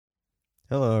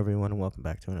Hello, everyone, and welcome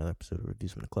back to another episode of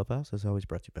Reviews from the Clubhouse. As always,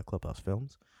 brought to you by Clubhouse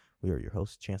Films. We are your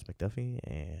hosts, Chance McDuffie,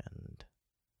 and...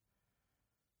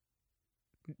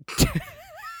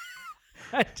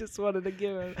 I just wanted to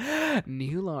give him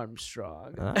Neil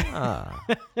Armstrong. That's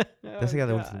the guy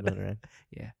that went to the moon, right?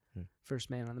 Yeah. First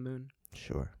man on the moon.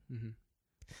 Sure. Mm-hmm.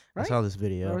 I Right? saw this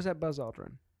video. Or was that Buzz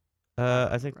Aldrin?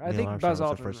 I think I Neil think Armstrong Buzz was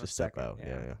Aldrin the first to was step second, out.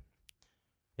 yeah. Yeah.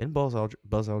 Isn't Buzz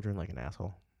Aldrin like an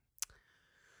asshole?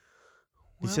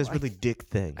 He says really dick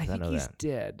things. I think know he's that.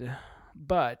 dead,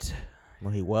 but...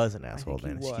 Well, he was an asshole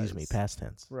think then. he Excuse me, was. past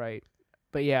tense. Right.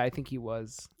 But yeah, I think he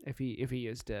was, if he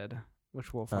is dead,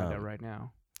 which we'll find out right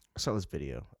now. I saw this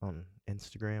video on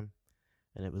Instagram,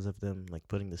 and it was of them like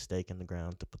putting the stake in the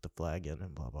ground to put the flag in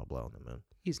and blah, blah, blah on the moon.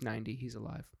 He's 90. He's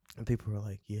alive. And people were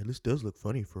like, yeah, this does look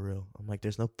funny for real. I'm like,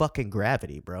 there's no fucking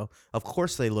gravity, bro. Of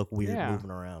course they look weird moving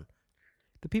around.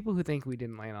 The people who think we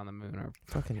didn't land on the moon are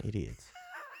Fucking idiots.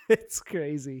 It's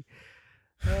crazy.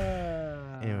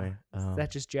 Anyway. Does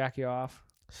that just jack you off?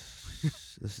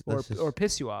 Or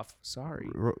piss you off? Sorry.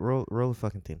 Roll the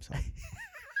fucking theme song.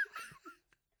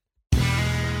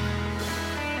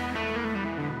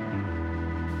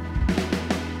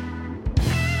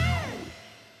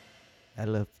 I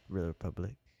love the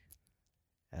Republic.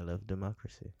 I love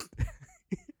democracy.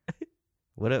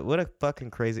 What a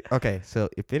fucking crazy. Okay, so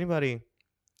if anybody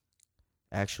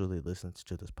actually listens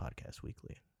to this podcast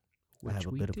weekly, I have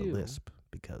a bit of a lisp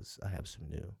because I have some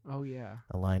new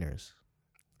aligners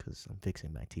because I'm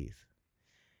fixing my teeth.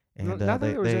 And not that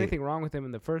there was anything wrong with them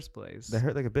in the first place. They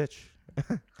hurt like a bitch.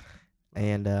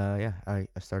 And I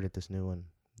started this new one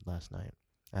last night.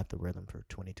 I have to wear them for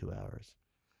 22 hours.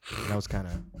 And I was kind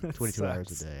of 22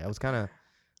 hours a day. I was kind of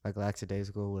like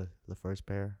lackadaisical with the first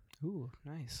pair. Ooh,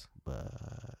 nice. But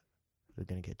they're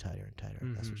going to get tighter and tighter.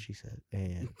 That's what she said.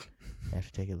 And I have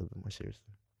to take it a little bit more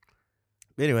seriously.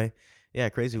 But anyway, yeah,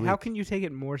 crazy week. How can you take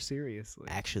it more seriously?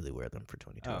 Actually wear them for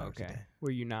 22 hours a day. Were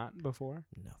you not before?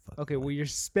 No, fuck. Okay, well, you're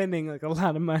spending like a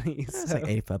lot of money. It's like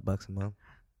 $85 a month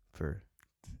for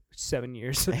 7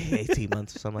 years. 18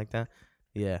 months or something like that.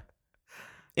 Yeah.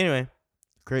 Anyway,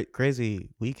 crazy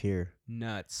week here.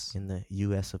 Nuts. In the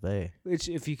U.S. of A. Which,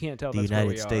 if you can't tell, the that's United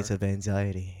where we States are. of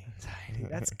Anxiety.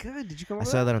 That's good. Did you come up I with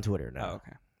saw that? that on Twitter. No. Oh,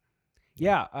 okay.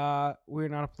 Yeah, we're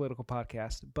not a political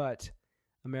podcast, but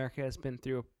America has been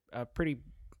through a pretty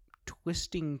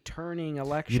twisting, turning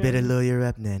election. You better lawyer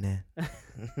up, Nana.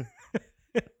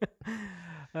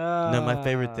 No, my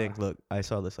favorite thing. Look, I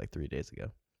saw this like 3 days ago,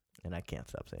 and I can't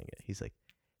stop saying it. He's like,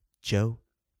 Joe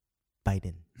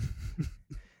Biden.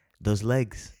 Those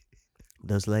legs,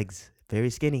 very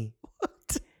skinny.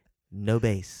 What? No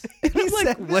base. He's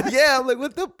like, what? Yeah, I'm like,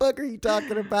 what the fuck are you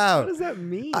talking about? What does that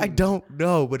mean? I don't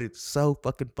know, but it's so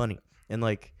fucking funny. And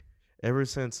like, ever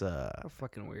since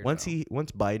fucking weird. once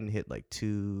Biden hit like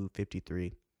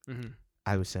 253, Mm-hmm.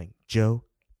 I was saying Joe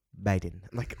Biden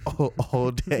like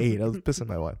all day. And I was pissing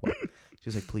my wife off. She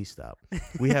was like, "Please stop."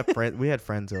 We had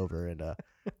friends over, and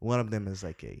one of them is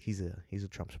like he's a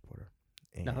Trump supporter.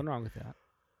 And Nothing wrong with that.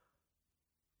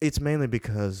 it's mainly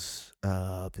because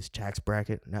of his tax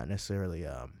bracket, not necessarily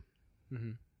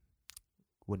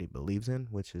what he believes in,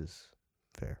 which is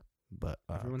fair. But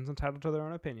Everyone's entitled to their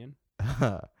own opinion.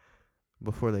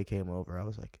 before they came over, I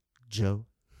was like, Joe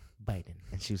Biden.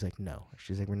 And she was like, no.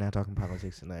 She's like, we're not talking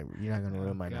politics tonight. You're not going to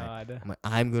ruin my night. I'm like,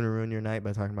 I'm going to ruin your night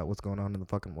by talking about what's going on in the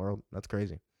fucking world. That's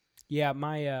crazy. Yeah,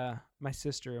 my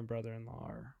sister and brother-in-law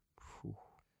are,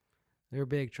 they're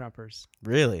big Trumpers.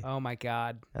 Really? Oh, my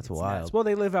God. That's It's wild. nuts. Well,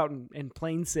 they live out in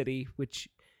Plain City, which,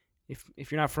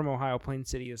 if you're not from Ohio, Plain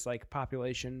City is like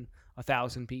population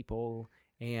 1,000 people,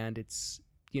 and it's,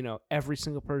 every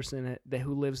single person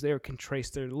who lives there can trace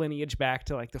their lineage back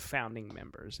to like the founding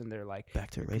members, and they're like back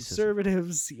to racism.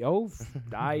 Conservatives. Oh,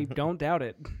 I don't doubt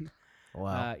it.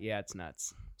 Wow. Yeah, it's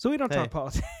nuts. So we don't talk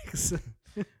politics.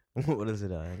 What is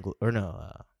it? What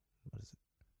is it?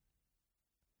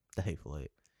 The Hateful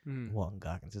Eight. Walton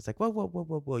Goggins. It's like,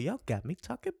 whoa, y'all got me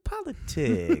talking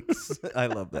politics. I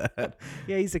love that.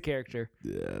 Yeah, he's a character.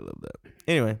 Yeah, I love that.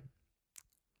 Anyway,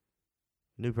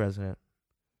 new president.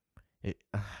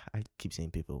 I keep seeing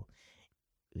people.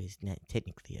 It's not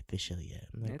technically official yet.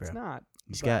 I'm like, It's bro, not.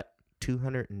 He's got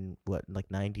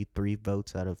 93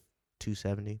 votes out of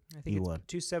 270. I think he it's won.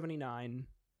 279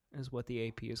 is what the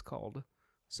AP is called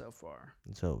so far.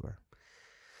 It's over.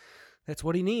 That's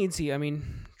what he needs.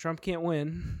 Trump can't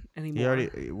win anymore. He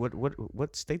already.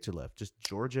 What states are left? Just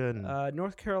Georgia and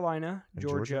North Carolina, and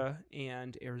Georgia,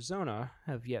 and Arizona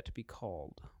have yet to be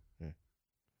called.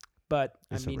 But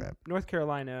It's a wrap. North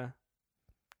Carolina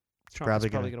Trump is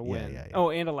probably going to yeah, win. yeah. Oh,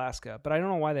 and Alaska. But I don't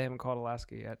know why they haven't called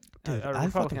Alaska yet. Dude, A I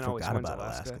fucking Republican always forgot wins about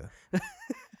Alaska.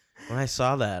 When I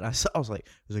saw that, I was like,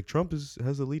 Trump has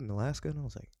the lead in Alaska, and I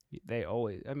was like, They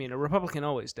always, I mean, a Republican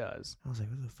always does. what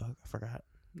the fuck? I forgot.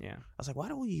 Yeah. I was like, why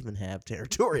do we even have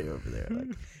territory over there?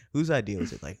 Like, whose idea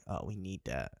was it? Like, oh, we need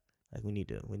that. Like, we need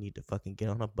to fucking get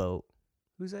on a boat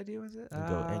Whose idea was it?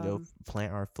 and go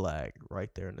plant our flag right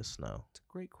there in the snow. It's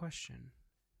a great question.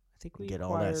 I think we Get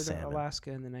all that acquired salmon. Alaska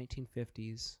in the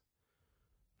 1950s.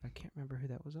 I can't remember who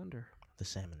that was under. The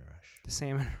salmon rush. The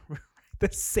salmon, the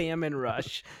salmon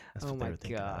rush. That's Oh what they my were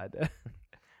thinking of. god. Like,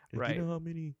 Right. You know how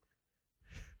many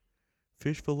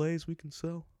fish fillets we can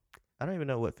sell? I don't even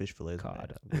know what fish fillets are made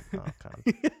Cod. of. Oh, cod.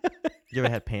 You ever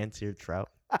had pan-seared trout?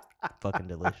 Fucking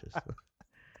delicious.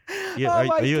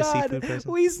 Are you a seafood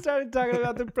person? We started talking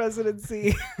about the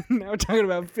presidency. Now we're talking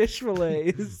about fish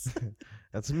fillets.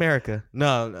 That's America.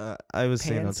 No, I was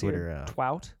saying on Pan-seared Twitter.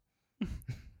 Twout.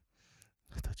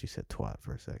 I thought you said twat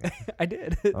for a second. I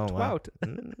did. Oh, wow. Twout.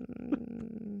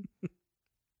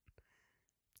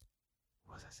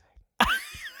 What was I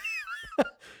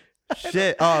saying?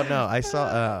 Shit. Oh no, I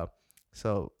saw.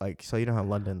 So you know how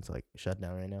London's like shut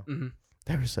down right now. Mm-hmm.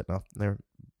 They were setting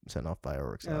off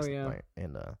fireworks Oh, last yeah. night,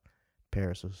 and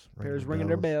Paris was Ringing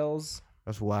their bells.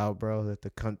 That's wild, bro. That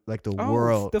the Oh,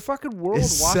 world the fucking world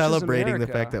is watches celebrating America.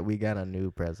 the fact that we got a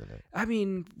new president. I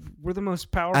mean, we're the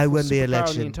most powerful. I won the superpower in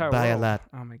election the entire by a world. lot.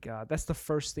 Oh my god, that's the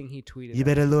first thing he tweeted. You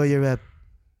better lawyer up,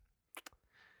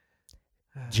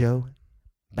 Joe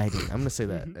Biden. I'm gonna say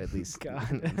that at least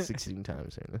God. 16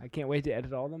 times. I can't wait to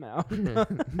edit all them out.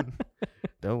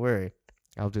 Don't worry,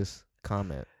 I'll just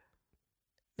comment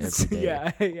every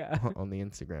day yeah. on the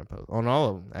Instagram post, on all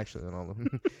of them, actually, on all of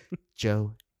them.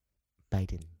 Joe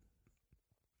Biden.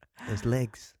 Those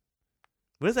legs.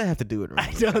 What does that have to do with? I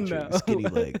don't country? know. Skinny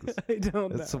legs. I don't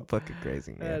know. That's so fucking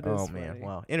crazy, man. That Oh is man, funny.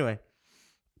 wow. Anyway,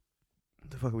 what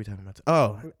the fuck are we talking about?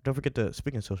 Oh, don't forget to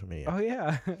speaking of social media. Oh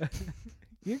yeah,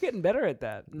 you're getting better at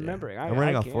that. Yeah. Remembering, I'm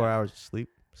running on can't. 4 hours of sleep,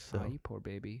 so Oh, you poor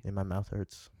baby. and my mouth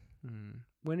hurts.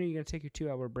 When are you gonna take your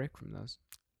 2-hour break from those?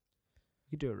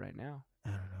 You do it right now. I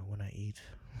don't know when I eat,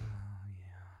 Oh yeah.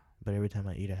 but every time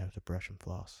I eat, I have to brush and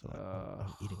floss. So I'm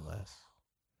Ugh. eating less.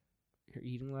 You're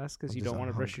eating less because I'm you just- don't want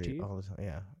to I'm brush your hungry teeth. all the time.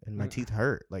 Yeah, and my Mm. teeth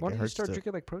hurt. Like Why it don't you hurts start to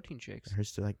drinking like protein shakes? it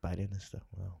hurts to like bite into stuff.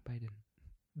 Well, Biden.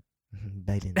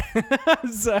 Biden.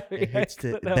 I'm sorry. It hurts I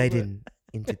to couldn't help it. Biden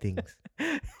into things.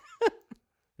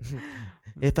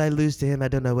 If I lose to him, I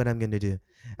don't know what I'm gonna do.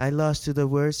 I lost to the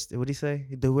worst. What do you say?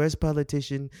 The worst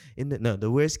politician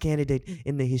the worst candidate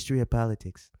in the history of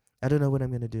politics. I don't know what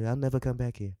I'm gonna do. I'll never come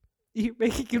back here. You're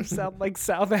making him sound like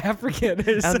South African.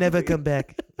 Or I'll never something. come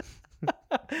back.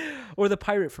 Or the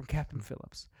pirate from Captain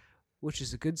Phillips, which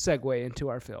is a good segue into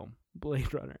our film,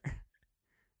 Blade Runner.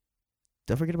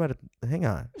 Don't forget about it. Hang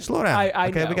on. Slow down. I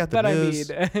okay, know, we got the but news.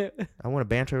 I mean, I want to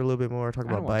banter a little bit more. Talk I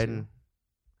don't about want Biden. to.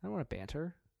 I don't want to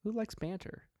banter. Who likes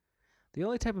banter? The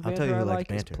only type of I'll tell banter you I who likes like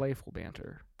banter. is playful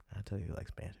banter. I'll tell you who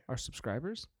likes banter. Our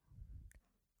subscribers.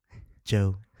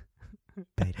 Joe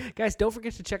Biden. Guys, don't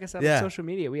forget to check us out Yeah. on social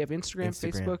media. We have Instagram,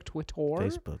 Instagram, Facebook, Twitter.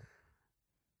 Facebook.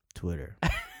 Twitter.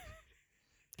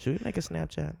 Should we make a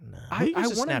Snapchat? No. I Who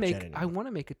uses want to Snapchat make anymore?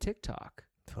 a TikTok.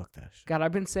 Fuck that shit. God,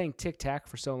 I've been saying Tic Tac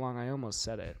for so long. I almost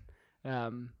said it.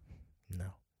 No.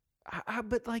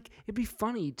 But like, it'd be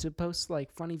funny to post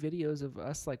like funny videos of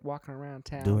us like walking around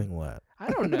town. Doing what? I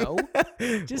don't know.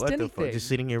 Just what the anything. fuck? Just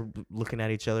sitting here looking at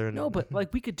each other. And No, but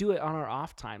like we could do it on our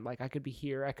off time. Like I could be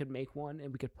here, I could make one,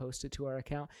 and we could post it to our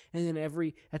account. And then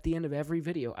at the end of every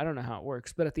video, I don't know how it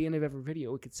works, but at the end of every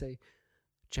video, we could say,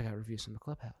 "Check out reviews from the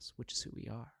Clubhouse," which is who we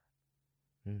are.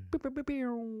 Mm. Beep, beep, beep,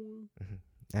 beep.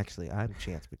 Actually, I'm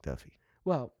Chance McDuffie.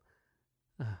 Well,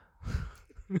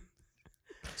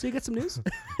 so you got some news?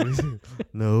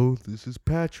 No, this is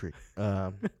Patrick.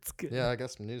 That's good. Yeah, I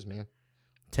got some news, man.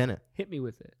 Tenet. Hit me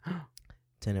with it.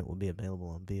 Tenet will be available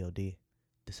on VOD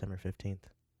December 15th.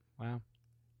 Wow.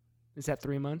 Is that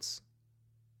 3 months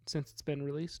since it's been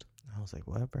released? I was like,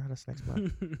 what, bro? That's next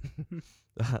month.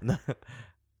 No.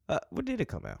 When did it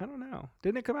come out? I don't know.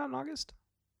 Didn't it come out in August?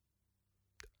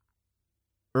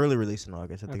 Early release in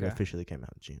August. I think it Okay. officially came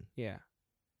out in June. Yeah.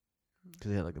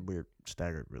 Because they had like a weird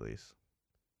staggered release.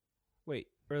 Wait,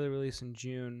 early release in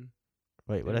June.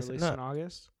 Wait, what I said? Release No, in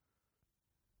August?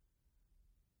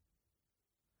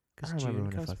 I Because don't remember June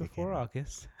when it comes fucking before came out.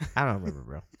 August. I don't remember,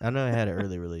 bro. I know it had an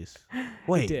early release.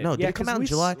 Wait, did. no, did Yeah, it come 'cause out in we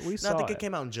July? we No, saw I think it. it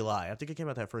came out in July. I think it came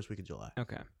out that first week of July.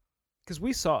 Okay. Because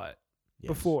we saw it Yes.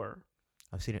 before.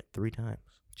 I've seen it 3 times.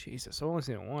 Jesus, I've only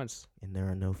seen it once. And there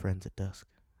are no friends at dusk.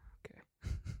 Okay.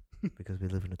 because we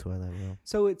live in a Twilight world.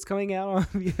 So it's coming out on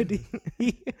VOD.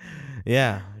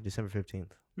 Yeah, December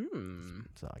 15th.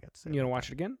 That's all I got to say. You gonna about watch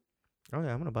it again? that. Oh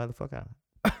yeah, I'm gonna buy the fuck out.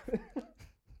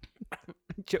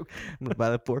 Joke. I'm gonna buy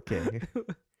the 4K.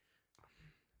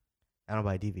 I don't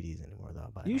buy DVDs anymore though.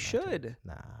 I'll buy it You on should. iTunes.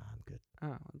 Nah, I'm good.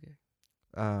 Oh, okay.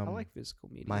 I I like physical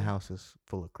media. my house is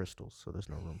full of crystals, so there's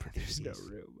no room for There's DVDs.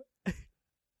 no room.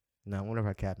 No, one of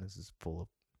our cabinets is full of,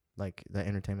 like, the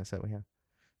entertainment set we have.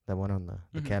 That one on the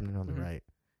Mhm, cabinet on mhm. the right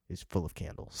is full of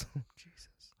candles. Jesus.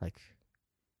 Like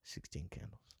 16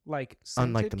 candles. Like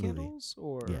Unlike scented the movie. candles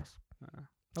or Yes.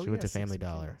 oh, She went yeah, to Family 16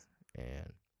 Dollar, candles.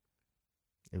 and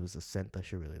it was a scent that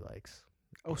she really likes.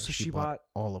 Oh, and so she bought.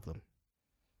 all of them.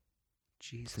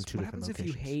 Jesus. from two What different happens if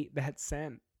you locations. hate that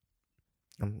scent?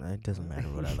 It doesn't matter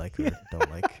what I like or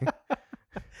don't like.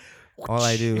 All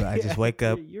I do, I just wake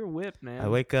up. You're whipped, man. I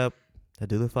wake up. I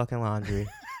do the fucking laundry.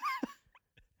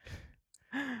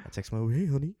 I text my wife, hey,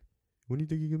 honey, when do you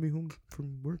think you're going to be home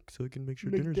from work so I can make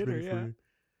sure Make dinner's dinner, ready for yeah. you?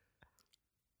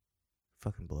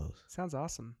 Fucking blows. Sounds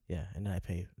awesome. Yeah, and then I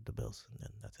pay the bills, and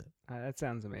then that's it. That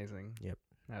sounds amazing. Yep.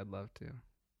 I'd love to.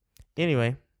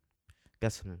 Anyway,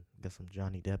 got some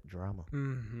Johnny Depp drama.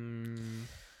 Mm-hmm.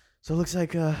 So it looks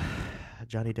like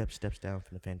Johnny Depp steps down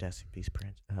from the Fantastic Beasts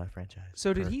franchise.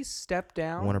 So did per he step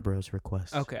down? Warner Bros.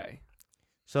 Request. Okay.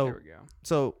 So There we go.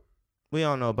 So we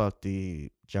all know about the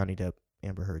Johnny Depp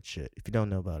Amber Heard shit. If you don't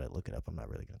know about it, look it up. I'm not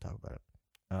really going to talk about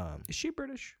it. Is she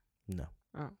British? No.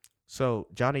 Oh. So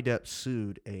Johnny Depp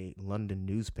sued a London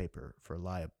newspaper for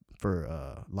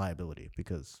liability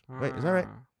because wait, is that right?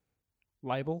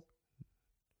 Libel?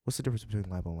 What's the difference between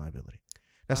libel and liability?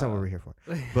 That's not what we're here for.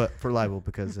 But But for libel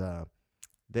because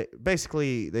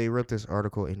they wrote this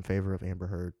article in favor of Amber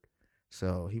Heard.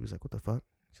 So he was like, "What the fuck?"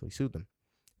 So he sued them.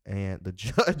 And the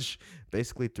judge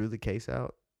basically threw the case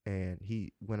out, and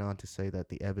he went on to say that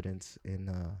the evidence in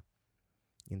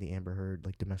the Amber Heard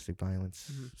like domestic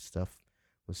violence stuff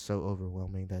was so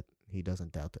overwhelming that he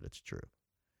doesn't doubt that it's true.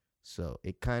 So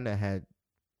it kind of had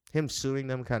him suing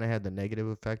them kind of had the negative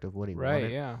effect of what he right,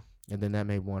 wanted, yeah. and then that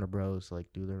made Warner Bros. Like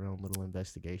do their own little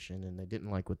investigation, and they didn't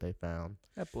like what they found.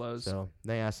 That blows. So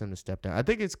they asked him to step down. I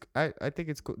think it's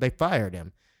cool. They fired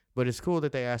him. But it's cool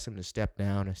that they asked him to step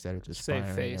down instead of just Save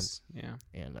firing face. Yeah.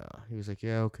 him. And he was like,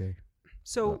 "Yeah, okay."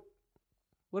 So,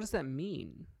 what does that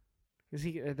mean? Are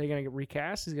they gonna get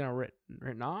recast? Is he gonna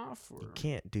written off? Or? You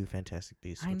can't do Fantastic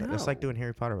Beasts. I Without, It's like know. doing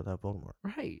Harry Potter without Voldemort.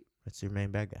 Right. That's your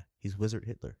main bad guy. He's Wizard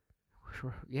Hitler.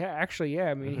 Yeah, actually, yeah.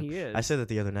 I mean, he is. I said that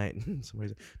the other night, and somebody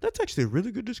said, "That's actually a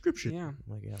really good description." Yeah. I'm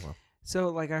like, yeah, well, So,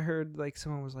 like, I heard, like,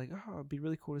 someone was like, "Oh, it'd be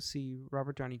really cool to see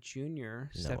Robert Downey Jr.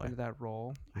 step way. into that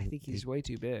role." I He- think he's he- way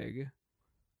too big.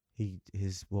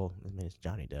 his name is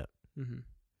Johnny Depp, Mm-hmm.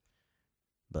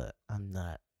 but I'm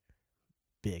not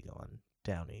big on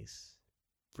Downey's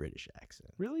British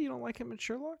accent. Really, you don't like him in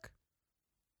Sherlock?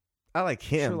 I like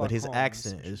him, Sherlock but his Holmes,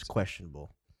 accent I should is say.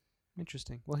 questionable.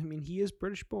 Interesting. Well, I mean, he is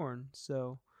British born,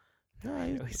 so. No,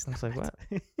 No, he's it's like not.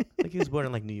 what? Like he was born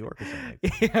in like New York or something.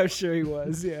 Yeah, I'm sure he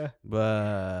was. Yeah.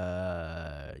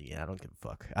 But yeah, I don't give a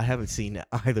fuck. I haven't seen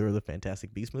either of the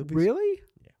Fantastic Beasts movies. Really?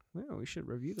 Yeah. Well, we should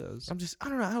review those. I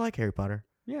don't know. I like Harry Potter.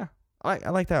 Yeah. I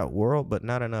like that world, but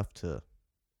not enough to.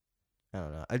 I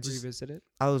don't know. Revisit it.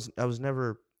 I was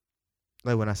never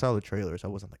like when I saw the trailers. I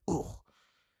wasn't like, oh,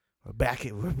 we're back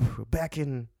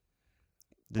in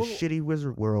the Well, shitty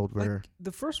wizard world where Like,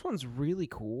 the first one's really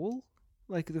cool.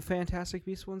 Like the Fantastic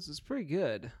Beasts ones is pretty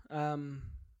good.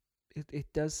 It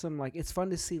does some like it's fun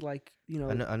to see like I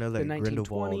know that the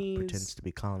Grindelwald 1920s. pretends to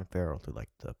be Colin Farrell through like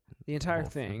the. entire whole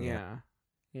thing, yeah.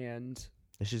 And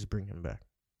They should just bring him back.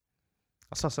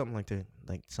 I saw something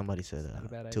like somebody said not a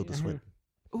bad Tilda idea. Swinton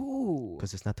ooh,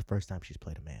 because it's not the first time she's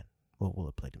played a man. Well,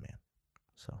 Willow played a man,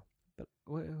 so but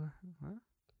what?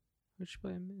 Would she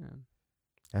play a man?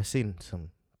 I've seen some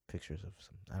pictures of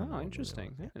some. I don't know Oh, what movie it interesting.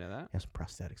 was, I yeah. didn't know that. Has some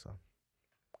prosthetics on.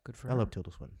 Good for I her. love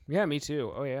Tilda Swinton. Yeah, me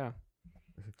too. Oh yeah,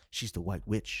 She's the White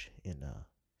Witch in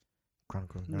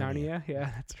Chronicles of Narnia.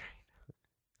 Yeah, that's right.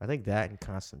 I think that and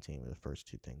Constantine were the first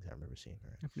two things I remember seeing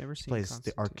her. I've never She seen plays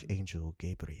the Constantine. Archangel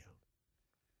Gabriel.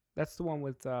 That's the one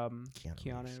with Keanu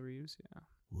Keanu Reeves. Yeah,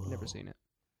 Whoa. never seen it.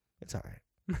 It's all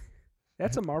right.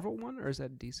 That's a Marvel one, or is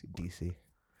that a DC? one? DC.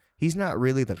 He's not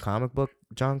really the comic book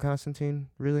John Constantine,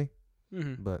 really,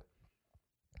 Mm-hmm. but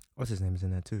what's his name is in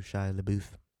that too? Shia LaBeouf.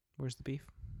 Where's the beef?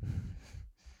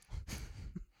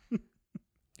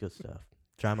 Good stuff.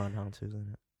 Jaimon Hansu's in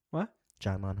it. What?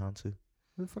 Jaimon Hansu.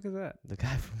 Who the fuck is that? The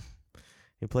guy from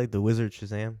he played the wizard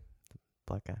Shazam, the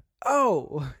black guy.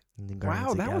 Oh, in the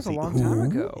Wow, Guardians of the that was a Galaxy. long time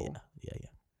Ooh, ago. Yeah.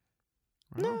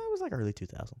 No, it was like early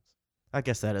 2000s. I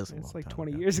guess that is a it's long like time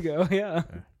 20 ago. years ago. Yeah.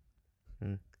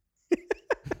 Hmm.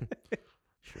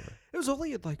 Sure. It was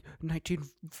only in like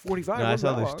 1945. No, I wasn't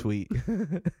saw that this long. tweet,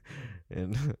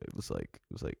 and it was like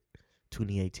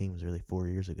 2018 was really 4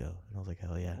 years ago, and I was like,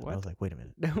 hell yeah. And I What? was like, wait a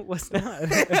minute. No, it was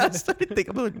not. I started thinking,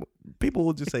 I'm like, people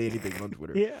will just say anything on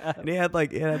Twitter. Yeah. And it had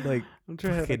like I'm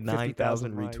sure it had, fucking like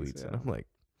 9,000 50,000 likes, retweets, and yeah. I'm like,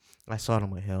 I saw it,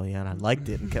 I'm like, hell yeah, and I liked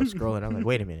it and kept scrolling. I'm like,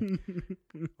 wait a minute.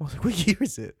 I was like, what year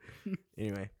is it?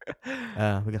 Anyway,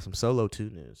 we got some Solo 2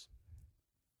 news.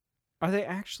 Are they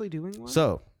actually doing one?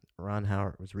 So, Ron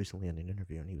Howard was recently in an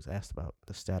interview, and he was asked about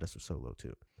the status of Solo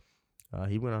 2.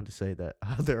 He went on to say that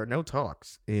there are no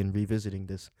talks in revisiting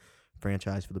this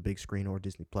franchise for the big screen or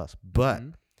Disney Plus, but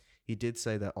Mhm. he did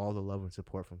say that all the love and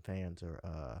support from fans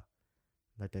are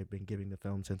that they've been giving the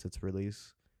film since its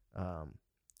release.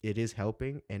 It is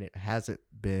helping, and it hasn't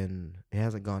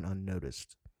gone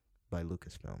unnoticed by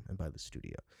Lucasfilm and by the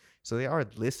studio. So they are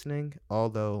listening,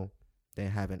 although they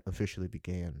haven't officially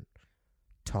began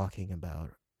talking about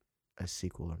a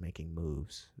sequel or making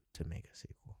moves to make a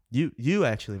sequel. You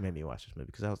actually made me watch this movie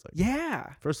because I was like,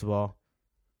 Yeah. first of all,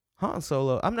 Han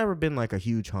Solo. I've never been like a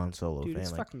huge Han Solo Dude, fan.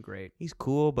 it's Like, fucking great. he's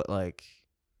cool, but like,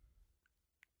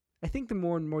 I think the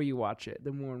more and more you watch it,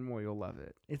 the more and more you'll love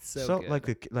it. It's so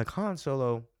good. like Han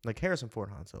Solo, like Harrison Ford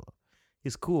Han Solo.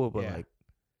 He's cool, but Yeah. like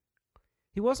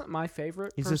He wasn't my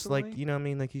favorite. he's just like, personally. you know what I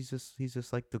mean? Like he's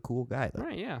just like the cool guy. Like,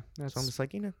 Right, yeah. That's so I'm just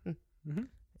like, Mhm.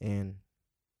 and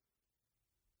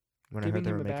when I giving heard they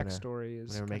him were a making backstory when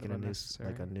is they were kind making of a new unnecessary.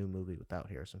 like a new movie without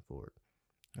Harrison Ford,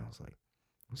 I was like,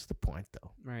 what's the point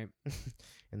though? Right,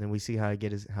 And then we see how he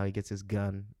gets his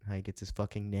gun, how he gets his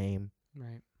fucking name.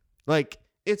 right. Like,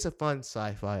 it's a fun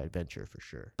sci-fi adventure for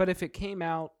sure. But if it came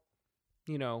out,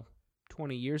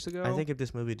 20 years ago, I think if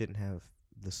this movie didn't have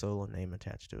the Solo name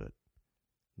attached to it,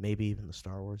 maybe even the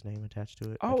Star Wars name attached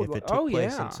to it. Oh, like if it took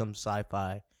place yeah. in some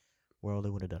sci-fi world, it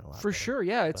would have done a lot for better. sure,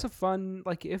 yeah, it's but- a fun.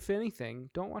 Like, if anything,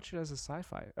 don't watch it as a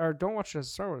sci-fi, or don't watch it as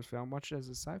a Star Wars film. Watch it as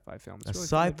a sci-fi film. It's A really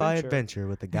fun sci-fi adventure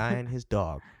with a guy and his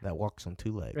dog that walks on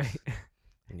two legs, Right. You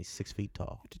and he's 6 feet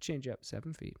tall. have to change up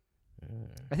 7 feet. Mm.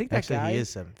 I think that Actually, guy he is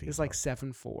 7 feet. It's like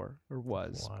 7'4" or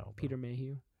was. Wow, bro. Peter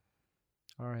Mayhew.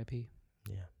 R.I.P.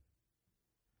 Yeah.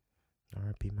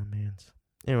 R.I.P. my mans.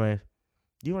 Anyway,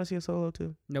 do you want to see a Solo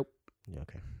too? Nope. Yeah.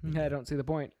 Okay. I don't see the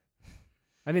point.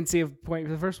 I didn't see a point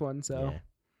for the first one, so Yeah.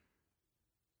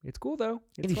 it's cool though.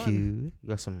 It's fun. Anywho, you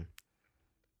got some.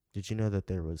 Did you know that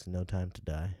there was no time to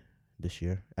die this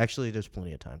year? Actually, there's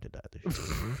plenty of time to die this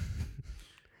year,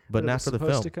 but it not was for the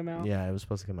supposed film. to come out? Yeah, it was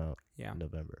supposed to come out Yeah. in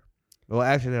November. Well,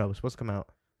 actually, no, it was supposed to come out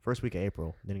first week of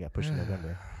April. Then it got pushed to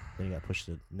November. Then it got pushed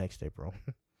to next April.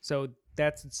 So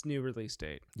that's its new release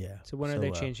date. Yeah. So when are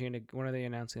they changing it? When are they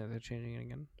announcing that they're changing it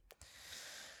again?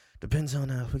 Depends on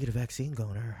if we get a vaccine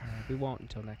going. Or We won't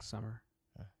until next summer.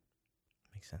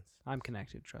 makes sense. I'm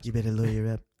connected. Trust You me. better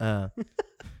lawyer up. Oh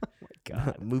my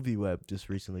God. MovieWeb just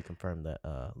recently confirmed that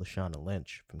Lashana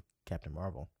Lynch from Captain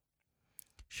Marvel,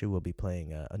 she will be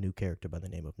playing a new character by the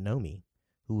name of Nomi,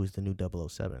 who is the new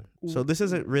 007. So this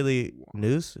isn't really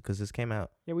news because this came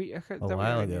out, Yeah, we a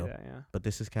while ago. That, yeah, but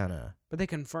this is kind of but they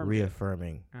confirmed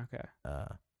reaffirming. it. Okay.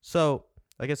 So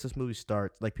I guess this movie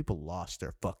starts, like, people lost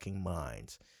their fucking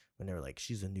minds when they were like,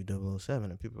 she's a new 007.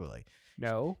 And people were like,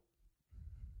 No.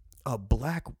 a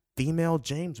black female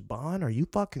James Bond? Are you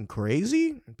fucking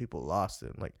crazy? And people lost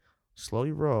it. Like, slow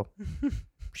your roll.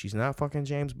 She's not fucking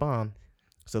James Bond.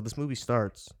 So this movie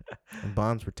starts, and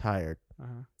Bond's retired,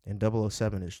 Uh-huh. and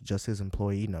 007 is just his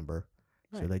employee number.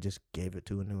 So Right. they just gave it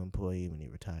to a new employee when he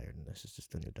retired, and this is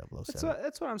just the new 007.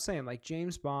 That's what I'm saying. Like,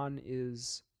 James Bond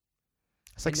is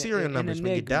It's like an- serial an numbers.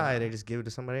 When you enigma. die, they just give it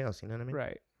to somebody else. You know what I mean?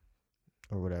 right.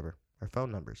 Or whatever. Or phone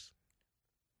numbers.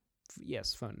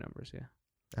 Yes, phone numbers. Yeah.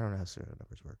 I don't know how serial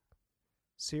numbers work.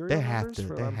 Serial have numbers to-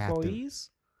 for they have to. employees.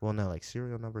 Well, no, like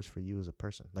serial numbers for you as a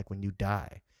person. Like when you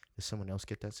die, does someone else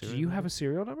get that Do serial you number? have a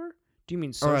serial number? Do you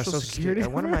mean Or a social security?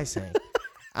 What am number? I saying?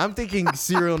 I'm thinking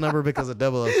serial number because of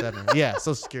 007. Yeah,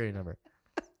 social security number.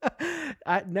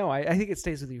 No, I think it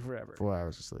stays with you forever. 4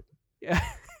 hours of sleep. Yeah.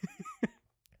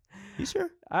 You sure?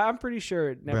 I'm pretty sure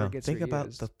it never Bro, gets think reused.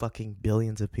 about the fucking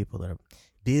billions of people that are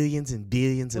billions and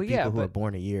billions of Well, yeah, people who are but-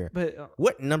 born a year. but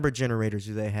What number generators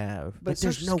do they have? but Like,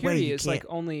 there's Social no way Security you is can't. like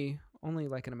only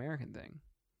like an American thing.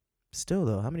 Still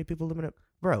though, how many people live in it?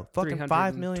 Bro, fucking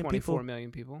 5 million 324 people.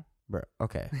 million people. Bro,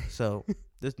 okay. So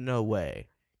there's no way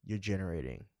you're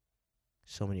generating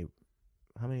so many.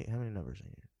 How many numbers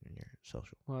in your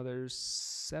social? Well, there's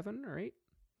 7 or 8.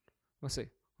 Let's see.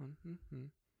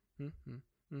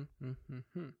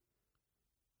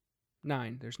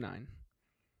 9. There's 9.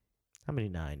 How many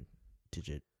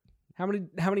 9-digit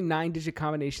How many 9-digit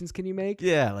combinations can you make?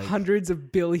 Yeah, like Hundreds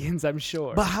of billions, I'm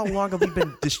sure. But how long have we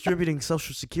been distributing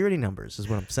social security numbers? Is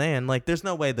what I'm saying. Like, there's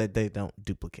no way that they don't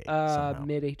duplicate. Somehow.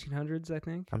 Mid 1800s, I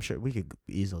think. I'm sure we could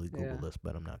easily Google Yeah. this,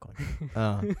 but I'm not going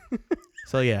to.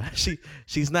 So yeah,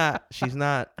 she's not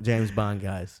James Bond,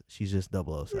 guys. She's just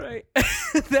 007. Right.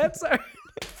 That's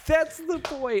the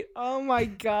point. Oh my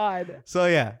god. So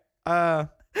yeah,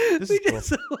 this We is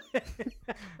cool.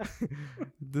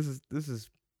 just- This is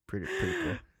pretty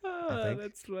cool. think.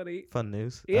 That's funny. Fun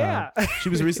news. Yeah. She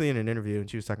was recently in an interview and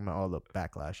she was talking about all the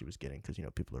backlash she was getting because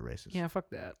people are racist Yeah, fuck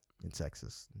that. and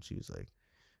sexist, and she was like,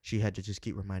 she had to just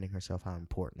keep reminding herself how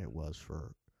important it was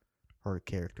for her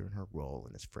character and her role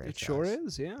in this franchise. It sure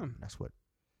is, yeah. And that's what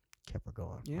kept her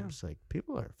going. Yeah. I'm just like,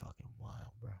 people are fucking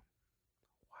wild, bro.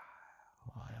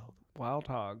 Wild. Wild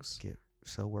Hogs. Get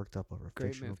so worked up over Great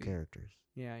fictional movie. characters.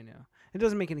 Yeah, I know. It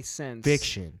doesn't make any sense.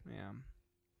 Fiction. Yeah.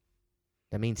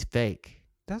 That means fake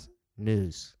Does it?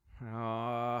 news.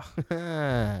 Oh.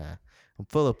 I'm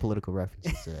full of political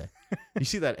references today. You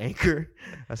see that anchor?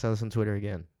 I saw this on Twitter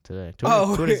again today.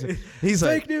 Oh, he's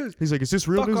fake like, news. he's like, is this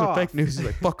real Fuck news or off. fake news? He's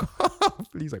like, fuck off.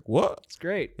 And he's like, what? It's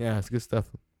great. Yeah, it's good stuff.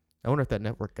 I wonder if that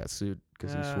network got sued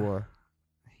because he swore.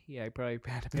 Yeah, he probably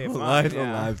had to pay a On fine. live, Yeah.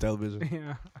 on live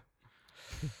television.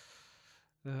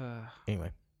 Yeah.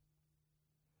 Anyway,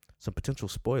 some potential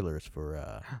spoilers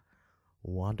for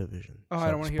WandaVision. Oh,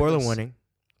 I don't wanna hear spoiler this. warning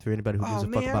for anybody who gives Oh,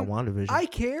 a fuck about man. WandaVision. I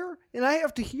care, and I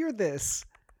have to hear this.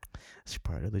 It's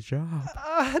part of the job.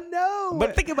 No.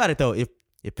 But think about it though, if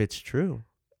it's true.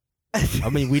 I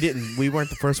mean, we weren't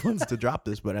the first ones to drop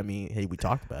this, but I mean, hey, we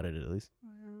talked about it at least.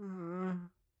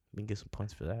 We can get some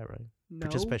points for that, right? No.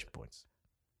 Participation points.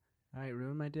 All right,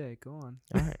 ruin my day. Go on.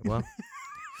 All right, well,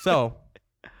 so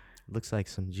looks like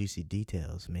some juicy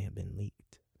details may have been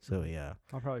leaked. So yeah,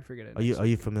 I'll probably forget it. are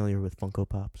you familiar with Funko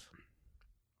Pops?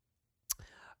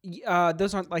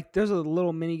 Those aren't like those are the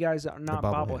little mini guys that are not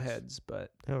bobbleheads. bobbleheads,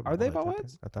 but Were Are they bobbleheads, I think.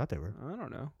 bobbleheads? I thought they were. I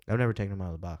don't know. I've never taken them out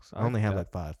of the box. I Oh, only have yeah.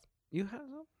 like 5. You have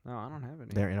them? No, I don't have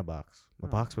any. They're in a box. A Oh.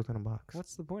 box within a box.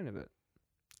 What's the point of it?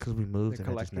 Because we moved They're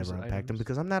and I just collector's never unpacked them items.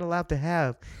 because I'm not allowed to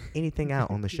have anything out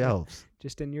on the Yeah. shelves.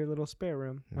 Just in your little spare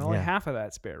room. Only Yeah. half of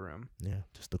that spare room. Yeah,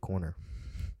 just the corner.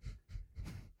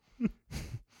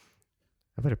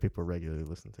 I bet if people regularly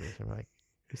listen to this, they're like,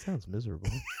 he sounds miserable.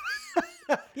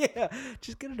 Yeah,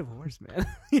 just get a divorce, man.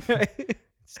 Yeah.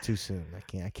 It's too soon.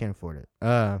 I can't afford it.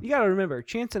 You gotta remember,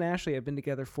 Chance and Ashley have been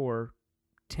together for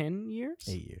 10 years?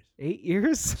 8 years. 8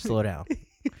 years? Slow down.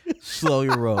 Slow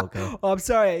your roll, okay? Oh, I'm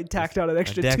sorry, I tacked on an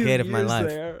extra 2 decade years of my life.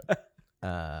 there.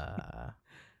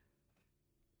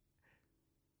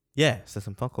 Yeah, so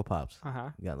some Funko Pops Uh-huh.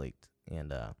 got leaked.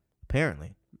 And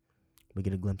apparently, we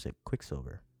get a glimpse at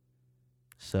Quicksilver.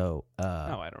 So,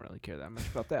 I don't really care that much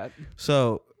about that.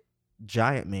 So,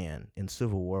 Giant Man in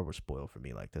Civil War was spoiled for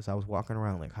me like this. I was walking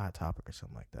around like Hot Topic or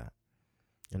something like that.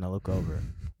 And I look over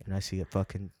and I see a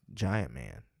fucking Giant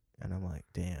Man. And I'm like,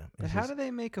 damn. But how do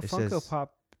they make a it Funko says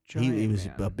Pop giant he was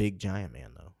man? a big Giant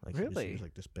Man, though. Like, he Really? was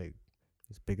like this big.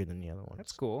 He's bigger than the other ones.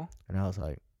 That's cool. And I was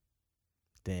like,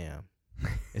 damn.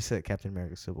 It said Captain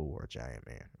America Civil War Giant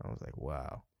Man. I was like,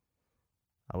 wow.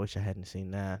 I wish I hadn't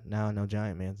seen that. Now I know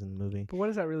Giant Man's in the movie. But what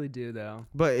does that really do, though?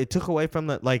 But it took away from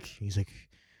the, like, he's like,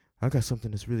 I got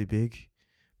something that's really big,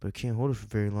 but it can't hold it for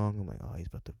very long. I'm like, oh, he's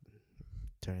about to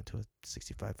turn into a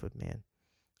 65-foot man.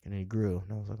 And then he grew.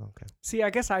 And I was like, okay. See, I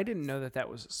guess I didn't know that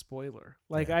was a spoiler.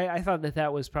 Like, Yeah. I thought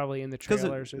that was probably in the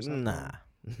trailers or something. Nah.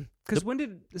 Because when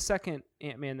did the second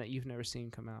Ant-Man that you've never seen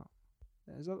come out?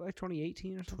 Is that like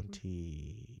 2018 or something?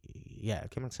 Yeah, it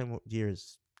came out the same year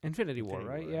as. Infinity War,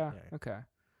 Infinity right? War, Yeah. yeah. Okay.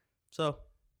 So,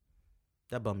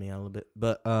 that bummed me out a little bit.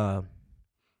 But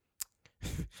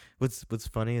what's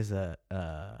funny is that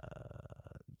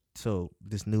so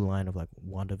this new line of like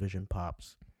WandaVision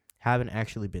Pops haven't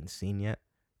actually been seen yet.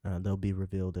 They'll be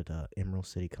revealed at Emerald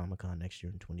City Comic-Con next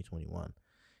year in 2021.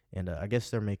 And I guess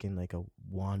they're making like a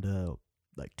Wanda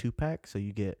like 2-pack. So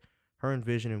you get her and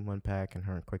Vision in 1 pack and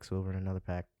her and Quicksilver in another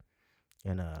pack.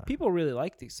 And People really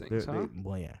like these things, huh?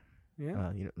 well, yeah.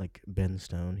 Yeah. Like Ben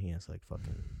Stone, he has like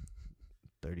fucking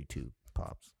 32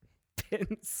 pops. Ben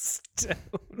Stone.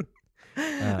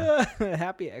 Uh,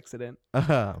 Happy accident.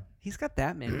 Yeah, He's got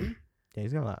that many.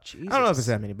 he's got a lot. Jesus. I don't know if it's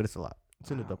that many, but it's a lot. It's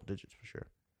in the Wow. double digits for sure.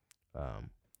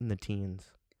 In the teens.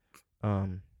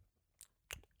 It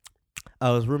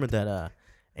was rumored that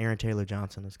Aaron Taylor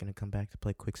Johnson is going to come back to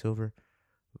play Quicksilver.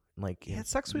 Like, Yeah, it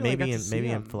sucks we only got to see maybe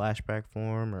in him. flashback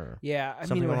form or Yeah, I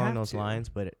something mean, it would along have those to. lines,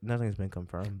 but nothing's been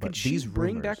confirmed. But Could she these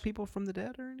bring rumors, back people from the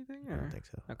dead or anything? I Or? don't think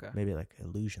so. Okay. Maybe like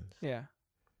illusions. Yeah.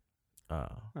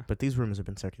 But these rumors have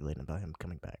been circulating about him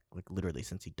coming back, like literally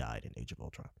since he died in Age of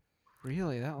Ultron.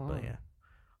 Really, that long? But yeah.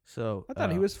 So I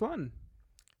thought he was fun.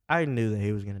 I knew that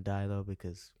he was gonna die though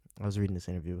because I was reading this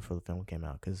interview before the film came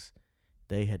out because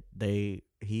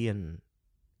he and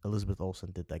Elizabeth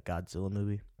Olsen did that Godzilla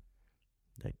movie,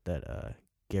 that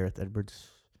Gareth Edwards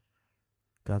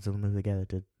Godzilla movie, the guy that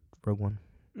did Rogue One.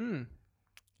 Mm.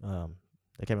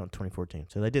 That came out in 2014.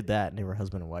 So they did that, and they were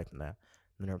husband and wife in that.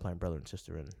 And then they were playing brother and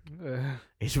sister in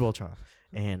Age of Ultron.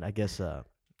 And I guess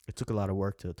it took a lot of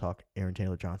work to talk Aaron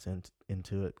Taylor Johnson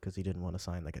into it because he didn't want to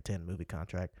sign like a 10-movie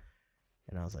contract.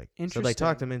 And I was like, so they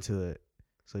talked him into it.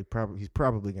 So he's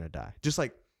probably gonna die, just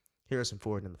like Harrison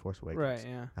Ford in The Force Awakens. Right?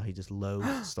 Yeah. How he just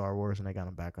loathes Star Wars, and they got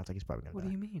him back. I was like, he's probably gonna What die.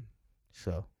 do you mean?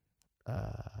 So, yeah.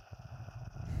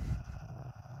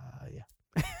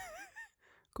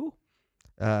 Cool.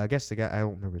 I guess the guy, I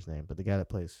don't remember his name, but the guy that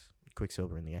plays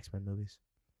Quicksilver in the X-Men movies.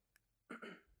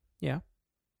 Yeah.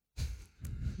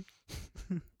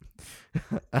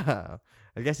 I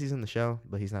guess he's in the show,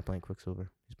 but he's not playing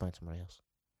Quicksilver. He's playing somebody else.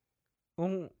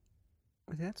 Well,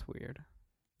 that's weird.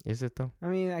 Is it though? I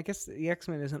mean, I guess the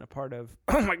X-Men isn't a part of.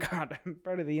 Oh my God,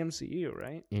 part of the MCU,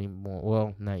 right? Anymore?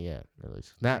 Well, not yet, at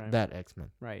least. Not Right. that X-Men.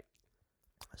 Right.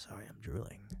 Sorry, I'm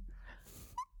drooling.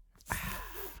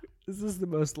 This is the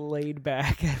most laid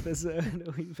back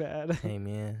episode we've had. Hey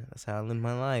man, that's how I live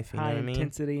my life. You High know what I mean?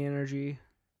 intensity energy.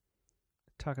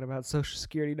 Talking about Social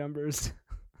Security numbers.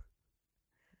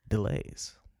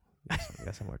 Delays. We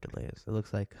got some more delays. It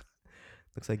looks like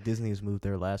Disney has moved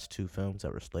their last two films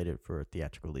that were slated for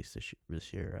theatrical release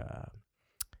this year.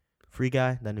 Free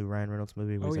Guy, that new Ryan Reynolds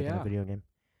movie, where he's like in a video game,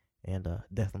 and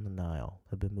Death on the Nile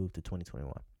have been moved to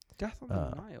 2021. Death on the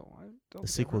Nile. I don't The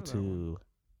sequel to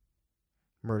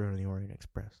Murder on the Orient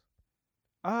Express.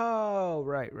 Oh,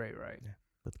 right. Yeah,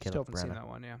 with Still Kenneth haven't seen Branagh. that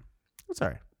one, yeah. It's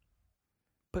alright.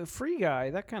 But Free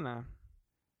Guy, that kind of...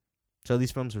 So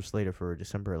these films are slated for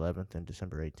December 11th and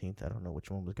December 18th. I don't know which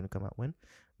one was going to come out when,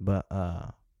 but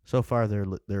so far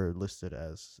they're listed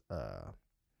as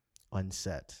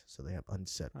unset. So they have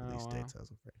unset release dates as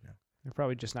of right now. They're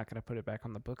probably just not going to put it back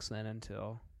on the books then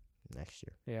until... Next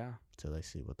year. Yeah. Until they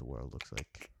see what the world looks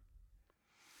like.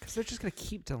 Because they're just going to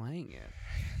keep delaying it.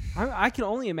 I can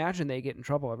only imagine they get in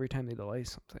trouble every time they delay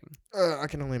something. I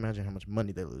can only imagine how much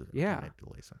money they lose every time they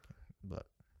delay something. But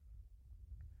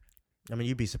I mean,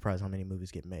 you'd be surprised how many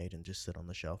movies get made and just sit on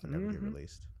the shelf and never get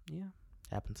released. Yeah.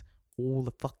 Happens all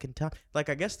the fucking time. Like,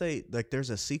 I guess there's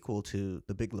a sequel to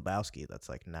The Big Lebowski that's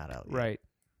like not out yet. Right.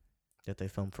 That they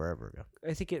filmed forever ago.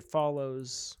 I think it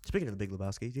follows... Speaking of The Big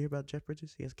Lebowski, did you hear about Jeff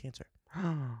Bridges? He has cancer.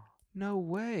 No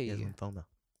way. He has lymphoma.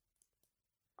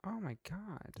 Oh my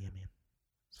God. Yeah, man.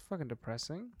 It's fucking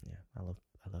depressing. Yeah, I love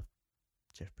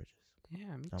Jeff Bridges.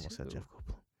 Yeah, me too. I almost said Jeff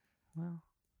Goldblum. Well.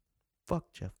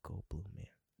 Fuck Jeff Goldblum, man.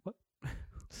 What?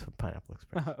 It's a Pineapple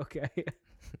Express. Okay.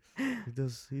 He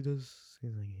does. He's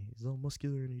all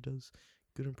muscular and he does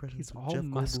good impressions. He's of all Jeff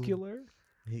muscular. Goldblum.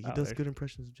 He does good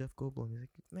impressions of Jeff Goldblum. He's like,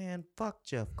 man, fuck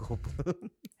Jeff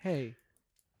Goldblum. Hey,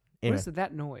 Anyway. what is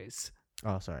that noise?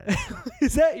 Oh, sorry.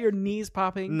 Is that your knees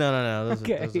popping? No. Those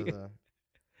Okay. are the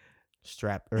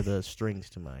strap or the strings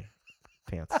to my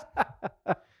pants.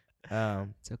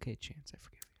 It's okay, Chance. I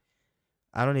forgive you.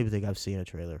 I don't even think I've seen a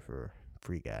trailer for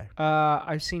Free Guy.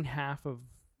 I've seen half of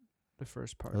the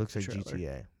first part. It looks of like the trailer.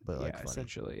 GTA, but Yeah, like funny.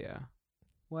 essentially, yeah.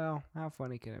 Well, how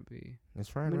funny can it be?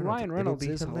 It's Ryan I mean, Reynolds. Ryan It'll Reynolds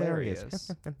be is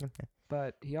hilarious.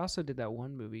 But he also did that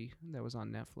one movie that was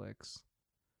on Netflix.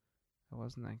 That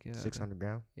wasn't that good. 600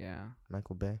 Ground. Yeah.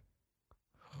 Michael Bay.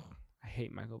 I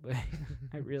hate Michael Bay.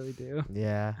 I really do.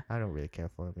 Yeah, I don't really care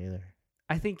for him either.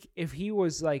 I think if he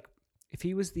was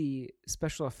the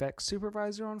special effects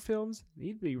supervisor on films,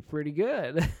 he'd be pretty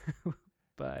good.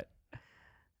 But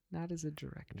not as a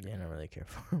director. Yeah, I don't really care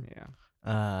for him. Yeah.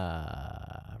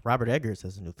 Robert Eggers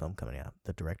has a new film coming out,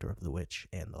 the director of The Witch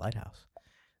and The Lighthouse.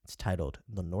 It's titled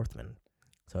The Northman.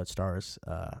 So it stars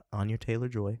Anya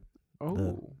Taylor-Joy,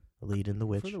 the lead in The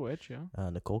Witch. For The Witch, yeah.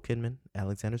 Nicole Kidman,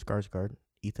 Alexander Skarsgård,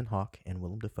 Ethan Hawke, and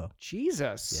Willem Dafoe.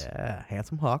 Jesus. Yeah,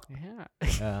 handsome Hawk.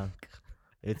 Yeah.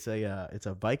 It's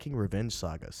a Viking revenge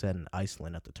saga set in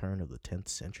Iceland at the turn of the 10th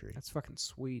century. That's fucking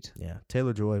sweet. Yeah,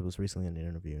 Taylor-Joy was recently in an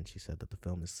interview, and she said that the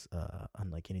film is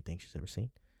unlike anything she's ever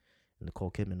seen. And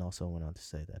Nicole Kidman also went on to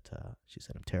say that she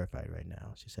said, "I'm terrified right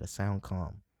now." She said, "I sound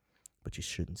calm, but you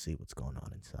shouldn't see what's going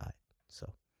on inside."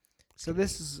 So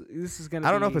this is gonna.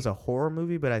 I don't know if it's a horror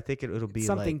movie, but I think it'll be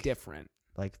something like, different,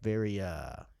 like very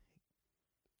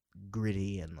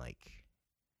gritty and like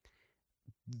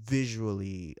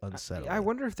visually unsettling. I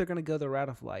wonder if they're gonna go the route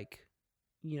of like,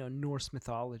 Norse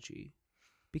mythology,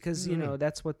 because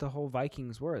that's what the whole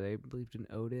Vikings were. They believed in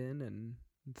Odin and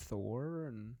Thor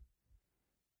and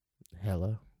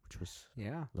Hela, which was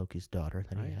Yeah. Loki's daughter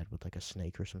that he Right. had with like a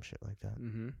snake or some shit like that.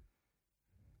 Mm-hmm.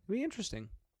 It'll be interesting.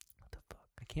 What the fuck?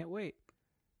 I can't wait.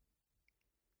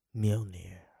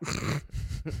 Mjolnir.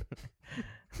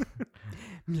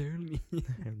 Mjolnir.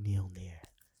 Mjolnir.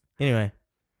 Anyway,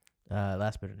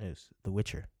 last bit of news: The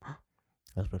Witcher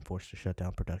has been forced to shut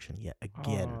down production yet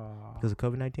again Oh. because of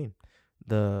COVID-19.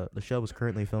 The show was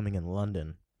currently filming in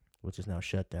London, which is now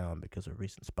shut down because of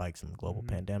recent spikes in the global Mhm.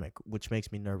 pandemic, which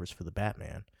makes me nervous for the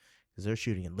Batman because they're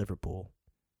shooting in Liverpool,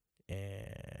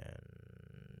 and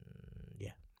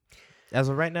yeah, as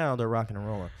of right now, they're rocking and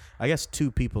rolling. I guess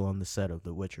 2 people on the set of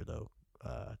The Witcher though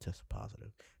tested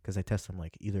positive because they test them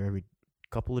like either every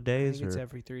couple of I days think it's or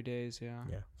every 3 days, yeah.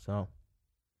 yeah, so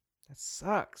That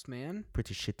sucks, man.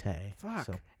 pretty shitty. Fuck.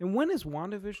 So, And when is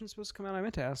WandaVision supposed to come out? I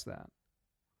meant to ask that.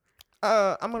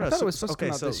 I'm gonna. I thought it was supposed to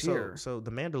come out this year. So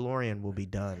the Mandalorian will be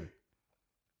done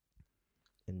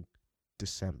in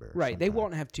December. Right. They sometime.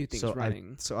 won't have 2 things so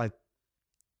running. I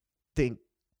think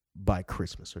by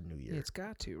Christmas or New Year, It's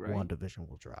got to, right? WandaVision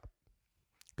will drop.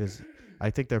 Because I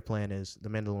think their plan is the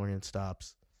Mandalorian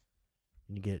stops,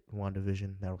 and you get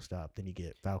WandaVision, that'll stop. Then you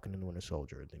get Falcon and the Winter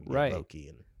Soldier, then you get Right. Loki,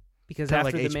 and Because kinda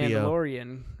after like the HBO.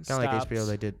 Mandalorian kind of like HBO. stops-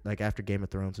 They did like after Game of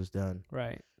Thrones was done,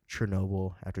 Right.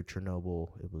 Chernobyl. After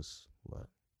Chernobyl, it was what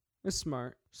It's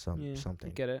smart. Yeah, I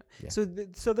something. get it. Yeah.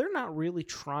 So they're not really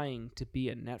trying to be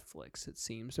a Netflix, it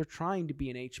seems. They're trying to be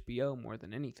an HBO more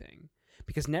than anything.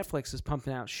 Because Netflix is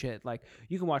pumping out shit. Like,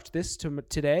 you can watch this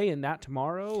today and that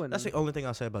tomorrow. And That's the only thing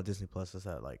I'll say about Disney Plus is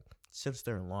that like since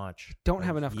their launch, don't a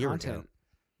have enough year ago- content.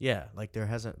 yeah, like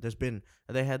there's been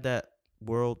they had that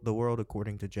the world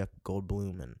according to Jeff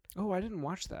Goldblum, and Oh, I didn't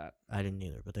watch that. I didn't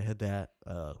either, but they had that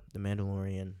the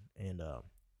Mandalorian, and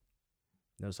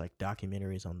there was like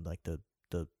documentaries on like the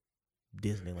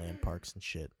Disneyland parks and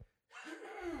shit.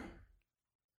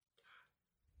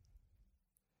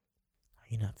 Are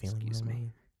you not feeling Excuse well, me.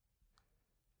 Ryan?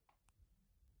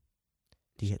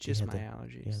 Do you, It's just have my the,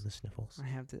 allergies. do you have the sniffles?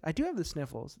 I do have the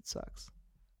sniffles. It sucks.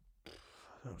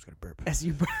 I was gonna burp. As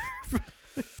you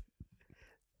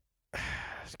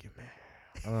Excuse me.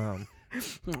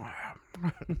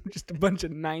 just a bunch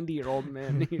of 90-year-old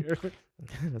men here.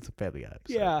 That's a Family Guy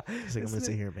episode. Yeah. He's like, I'm gonna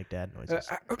sit here and make dad noises.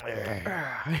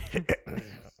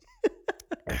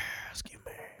 Excuse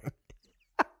me.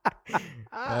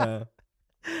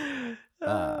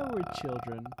 We're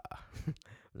children.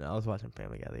 No, I was watching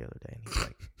Family Guy the other day, and he's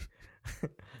like,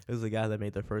 it was the guy that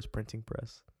made the first printing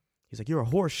press. He's like, you're a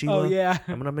whore, Sheila. Oh yeah.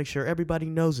 I'm gonna make sure everybody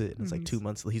knows it. And it's like 2 He's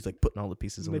months. He's like putting all the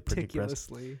pieces on the printing press.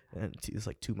 Meticulously. And it's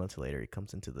like 2 months later, he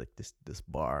comes into this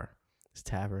bar, this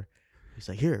tavern. He's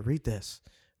like, here, read this.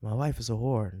 My wife is a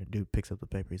whore. And the dude picks up the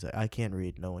paper. He's like, I can't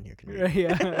read. No one here can read.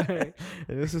 Yeah.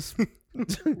 And this is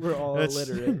We're all that's-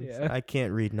 illiterate. Yeah. I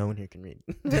can't read. No one here can read.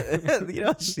 You know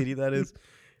how shitty that is?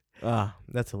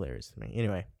 That's hilarious to me.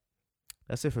 Anyway,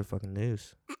 that's it for fucking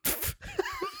news.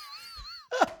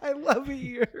 I love it.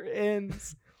 Your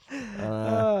ends.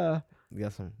 We're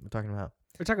talking about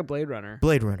We're talking Blade Runner.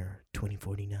 Blade Runner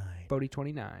 2049. Bodhi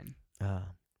 29.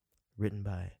 Written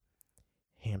by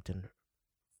Hampton.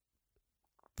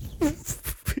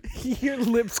 Your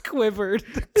lips quivered.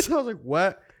 So I was like,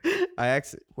 what?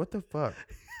 What the fuck?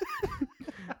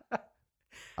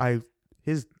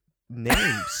 His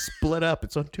name split up.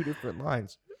 It's on 2 different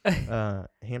lines.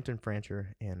 Hampton Francher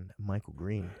and Michael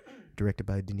Green, directed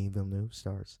by Denis Villeneuve,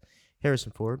 stars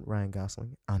Harrison Ford, Ryan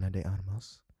Gosling, Ana de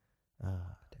Armas,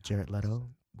 Jared Leto,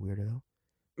 weirdo,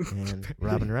 and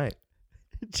Robin Wright.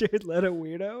 Jared Leto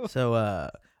weirdo. So,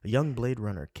 a young Blade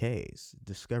Runner K's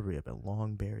discovery of a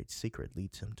long-buried secret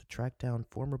leads him to track down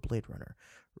former Blade Runner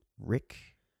Rick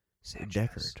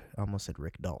Deckard. I almost said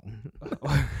Rick Dalton.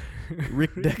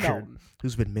 Rick Deckard, Dalton.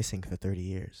 who's been missing for 30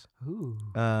 years. Ooh.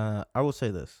 I will say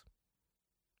this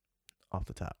off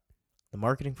the top. The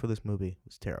marketing for this movie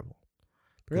was terrible.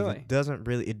 Because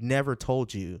Really? It never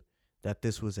told you that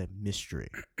this was a mystery.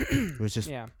 It was just,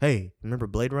 Yeah. hey, remember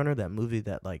Blade Runner, that movie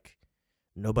that like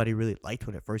nobody really liked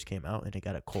when it first came out, and it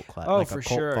got a cult Oh, a for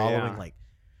cult sure, following yeah. like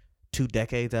 2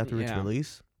 decades after its Yeah.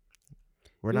 release.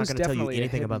 We're It not was going to tell you definitely a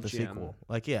anything about the hidden gem. sequel.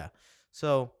 Like, yeah.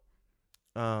 So,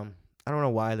 I don't know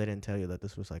why they didn't tell you that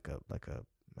this was like a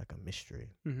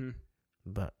mystery. Mm-hmm.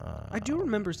 But I do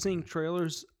remember seeing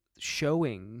trailers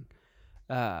showing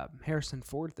Harrison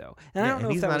Ford though, and I don't know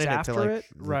if he's that not was in it after till, like, it,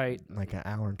 right? Like an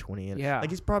hour and 20 in. Yeah. Like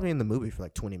he's probably in the movie for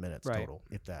like 20 minutes Right. total,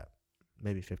 if that,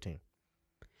 maybe 15.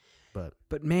 But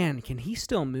But man, can he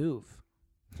still move?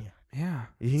 Yeah. Yeah.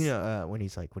 you know when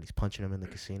he's punching him in the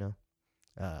casino,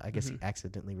 I guess Mhm. he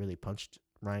accidentally really punched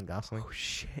Ryan Gosling. Oh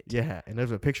shit. Yeah, and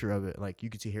there's a picture of it. Like you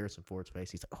could see Harrison Ford's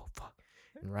face. He's like, "Oh fuck,"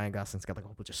 And Ryan Gosling's got like a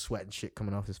whole bunch of sweat and shit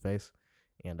coming off his face.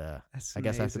 And That's I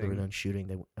guess after they were amazing. done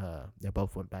shooting, they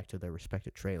both went back to their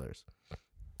respective trailers.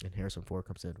 And Harrison Ford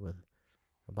comes in with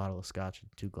a bottle of scotch and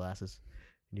 2 glasses.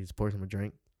 And he just pours him a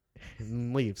drink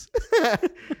and leaves.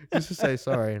 Just to say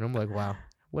sorry. And I'm like, wow,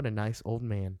 what a nice old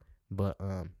man. But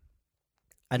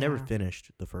I never Yeah.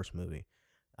 finished the first movie.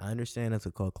 I understand it's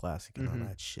a cult classic and Mhm. all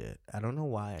that shit. I don't know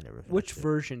why I never finished Which it.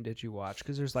 version did you watch?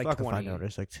 Because there's like Fuck if 20. I know.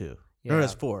 There's like 2. Yeah. No,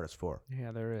 there's 4. There's 4.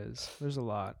 Yeah, there is. There's a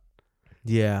lot.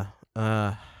 Yeah.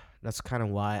 That's kind of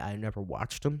why I never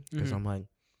watched them. Because Mhm. I'm like,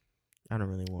 I don't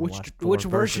really want Which- to watch 4 which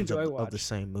version versions do I of the watch?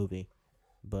 same movie.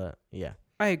 But yeah.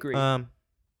 I agree. So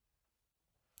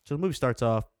the movie starts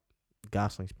off.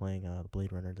 Gosling's playing the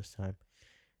Blade Runner this time,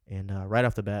 and right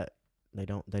off the bat, they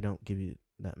don't give you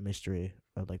that mystery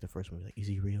of like the first movie. Like, is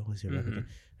he real? Is he a replicant? Mhm.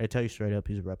 They tell you straight up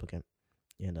he's a replicant,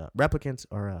 and replicants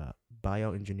are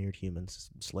bioengineered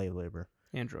humans, slave labor,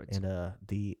 Androids. and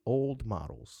the old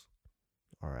models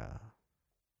are a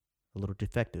little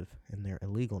defective and they're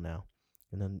illegal now,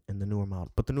 and then in the newer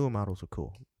model, but the newer models are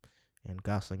cool, and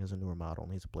Gosling is a newer model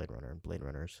and he's a Blade Runner, and Blade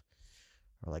Runners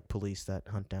are like police that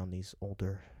hunt down these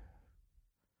older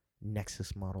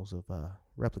Nexus models of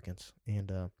replicants.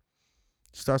 And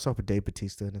starts off with Dave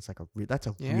Bautista, and it's like really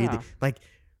Yeah. like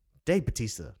Dave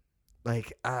Bautista.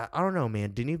 Like I don't know,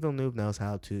 man. Denis Villeneuve knows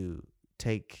how to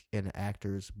take an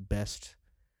actor's best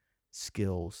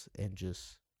skills and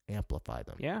just amplify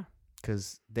them. Yeah.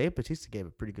 Because Dave Bautista gave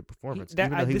a pretty good performance. That-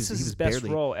 even though he this was, is he his was best barely,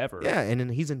 role ever. Yeah, and then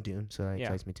he's in Dune, so that Yeah.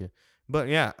 excites me too. But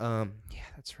yeah, Yeah,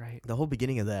 that's right. the whole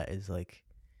beginning of that is like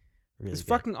really It's good.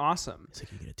 fucking awesome. He's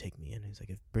like, "You're gonna take me in." He's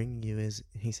like, "If bringing you is,"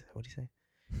 what do you say?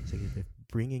 He's like, "If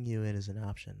bringing you in is an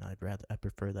option, I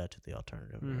prefer that to the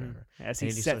alternative." Or Mhm. whatever. As he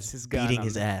And he sets starts his gun beating on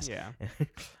his the- ass. Yeah.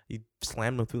 He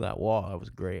slammed him through that wall. That was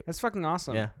great. That's fucking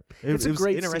awesome. Yeah, It's it a was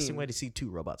great an interesting scene. way to see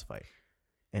 2 robots fight.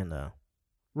 And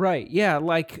Right. Yeah.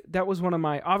 Like that was one of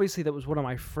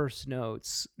my first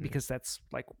notes because that's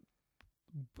like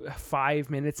 5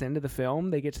 minutes into the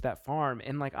film, they get to that farm,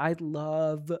 and like I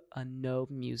love a no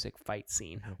music fight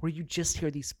scene Mhm. where you just hear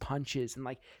these punches and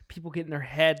like people getting their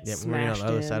heads yeah, we're on smashed the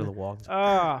other in. side of the wall.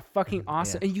 Ah, fucking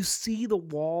awesome. Yeah. And you see the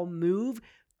wall move.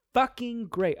 Fucking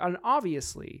great. And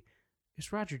obviously,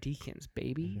 it's Roger Deakins,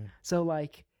 baby. Mhm. So,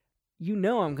 like, you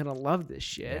know I'm going to love this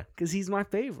shit Yeah. because he's my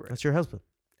favorite. That's your husband.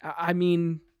 I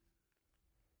mean,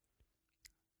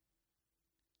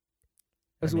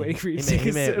 I was waiting for you to take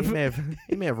a sip.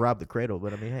 He may have robbed the cradle,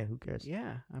 but I mean, hey, who cares?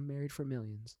 Yeah, I'm married for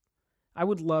millions. I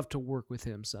would love to work with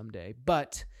him someday,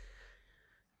 but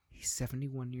he's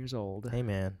 71 years old. Hey,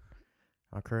 man,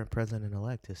 our current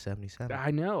president-elect is 77.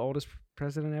 I know, oldest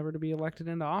president ever to be elected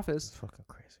into It's office. fucking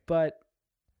crazy. But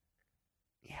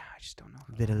yeah, I just don't know.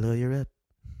 if Better lawyer up.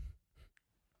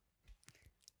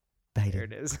 There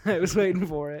it is. I was waiting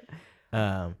for it.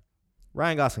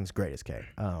 Ryan Gosling's great as K.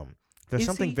 There's Is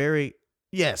something he? very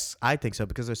yes, I think so,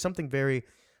 because there's something very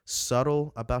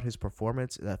subtle about his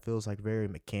performance that feels like very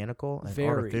mechanical and Very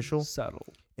artificial,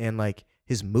 subtle. and like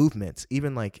his movements,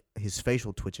 even like his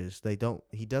facial twitches,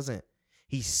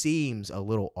 he seems a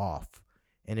little off,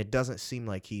 and it doesn't seem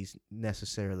like he's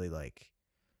necessarily like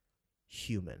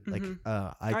human. Like Mhm.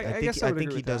 I guess I would think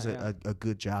agree he with does that, a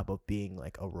good job of being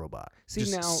like a robot, See,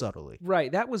 just now- subtly.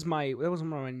 Right. That was one of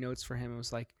my notes for him. It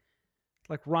was like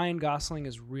Ryan Gosling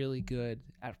is really good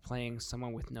at playing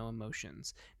someone with no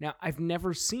emotions. Now, I've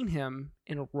never seen him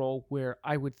in a role where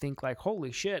I would think like,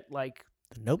 holy shit, like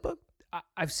The Notebook.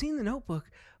 I've seen The Notebook,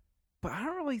 but I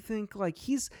don't really think like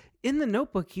he's in The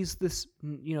Notebook. He's this,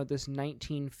 this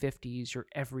 1950s your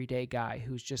everyday guy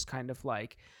who's just kind of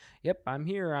like, yep, I'm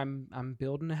here. I'm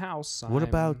building a house. What I'm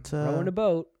about, rowing a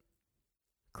boat?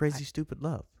 Crazy Stupid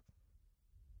Love.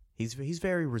 He's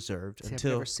very reserved See, I've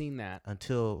until never seen that.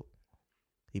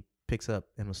 he picks up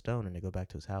Emma Stone and they go back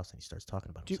to his house and he starts talking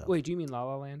about himself. Wait, do you mean La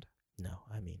La Land? No,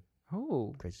 I mean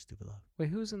Oh, Crazy Stupid Love. wait,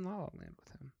 who's in La La Land with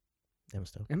him? Emma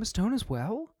Stone. Emma Stone as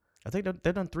well? I think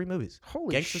they've done 3 movies: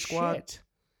 Holy Gangster shit. Squad,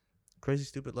 Crazy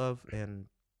Stupid Love, and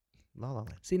La La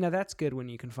Land. See, now that's good when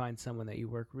you can find someone that you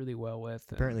work really well with.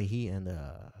 and- Apparently, he and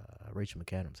Rachel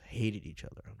McAdams hated each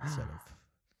other on the set of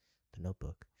The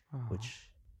Notebook, Oh, which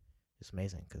is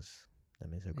amazing because that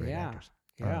means they're great Yeah. actors.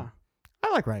 yeah.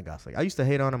 I like Ryan Gosling. I used to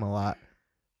hate on him a lot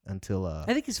until I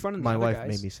think he's fun in the my other wife guys.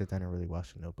 made me sit down and really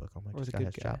watch The Notebook. I'm like, Or this the guy good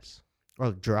has guys. chops.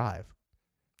 Or Drive.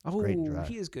 Oh, great in Drive.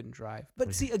 he is good in Drive. But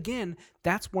yeah. see, again,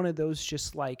 that's one of those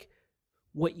just like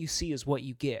what you see is what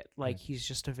you get. Like he's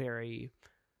just a very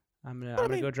I'm gonna But I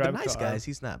mean, go drive the nice a car. guys,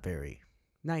 he's not very.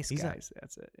 Nice he's not- guys.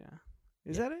 That's it. Yeah.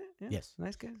 Is Yeah. that it? Yeah. Yes.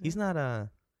 Nice guys. He's yeah. not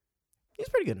He's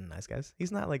pretty good in Nice Guys.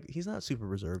 He's not super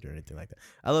reserved or anything like that.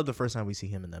 I love the first time we see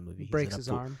him in that movie. Breaks his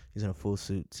arm. He's in a full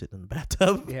suit, sitting in the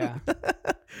bathtub. Yeah.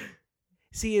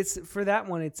 See, it's for that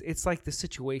one. It's like the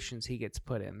situations he gets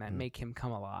put in that make him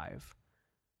come alive.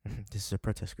 This is a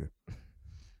protest group.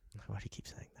 Why do you keep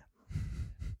saying that?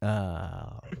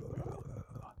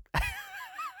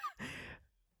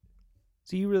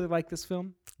 So you really like this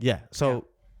film? Yeah. So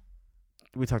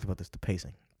we talked about this. The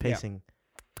pacing,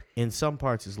 in some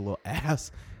parts is a little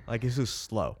ass. Like it's just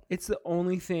slow. It's the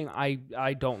only thing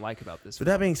I don't like about this But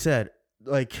film. that being said,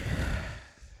 like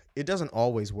it doesn't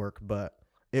always work, but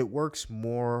it works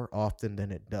more often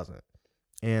than it doesn't.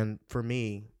 And for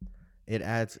me, it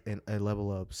adds a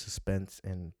level of suspense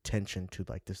and tension to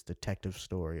like this detective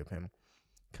story of him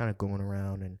kind of going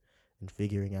around and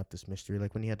figuring out this mystery.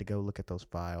 Like when he had to go look at those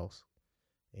files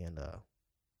and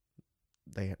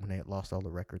when they had lost all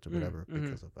the records or whatever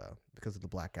because of the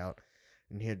blackout,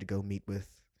 and he had to go meet with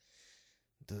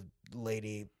the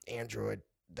lady android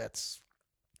that's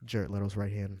Jared Leto's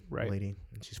right hand lady,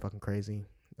 and she's fucking crazy.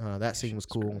 That scene was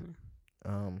cool.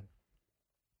 I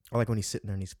like when he's sitting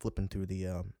there and he's flipping through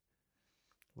the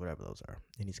whatever those are,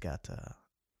 and he's got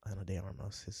Ana de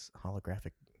Armas, his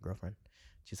holographic girlfriend.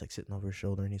 She's like sitting over his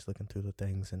shoulder and he's looking through the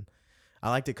things, and I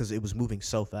liked it because it was moving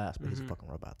so fast, but he's a fucking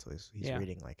robot, so he's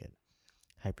reading like at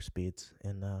hyper speeds,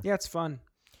 and yeah, it's fun.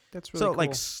 That's really so cool.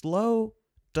 like slow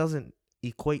doesn't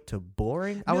equate to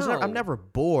boring. I'm never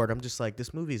bored. I'm just like,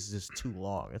 this movie is just too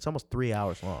long. It's almost 3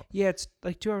 hours long. Yeah, it's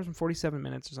like 2 hours and 47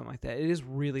 minutes or something like that. It is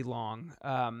really long.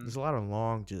 There's a lot of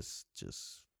long, just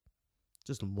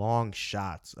long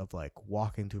shots of like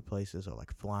walking through places or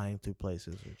like flying through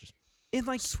places or just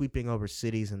like sweeping over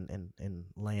cities and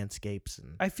landscapes.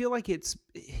 And I feel like it's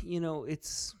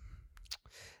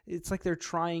like they're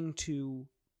trying to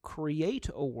create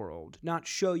a world, not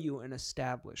show you an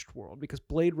established world, because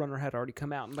Blade Runner had already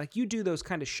come out. And like you do those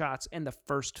kind of shots in the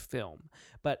first film,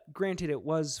 but granted it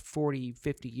was 40,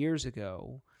 50 years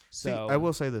ago. So see, I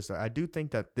will say this though. I do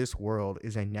think that this world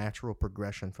is a natural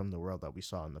progression from the world that we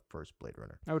saw in the first Blade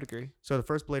Runner. I would agree. So the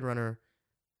first Blade Runner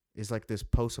is like this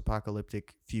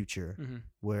post-apocalyptic future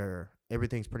where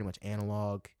everything's pretty much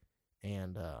analog,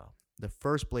 and the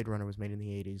first Blade Runner was made in the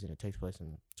 80s and it takes place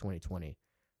in 2020.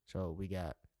 So we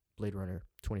got Blade Runner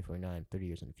 2049, 30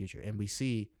 years in the future, and we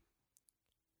see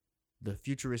the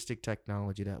futuristic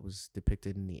technology that was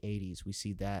depicted in the 80s. We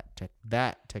see that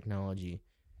technology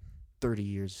 30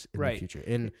 years in the future,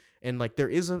 and like there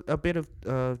is a bit of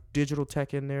digital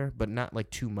tech in there, but not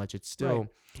like too much. It's still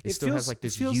it still has like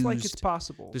this. It feels used, like it's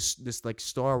possible. This like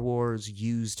Star Wars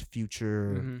used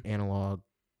future analog.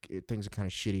 Things are kind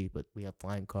of shitty, but we have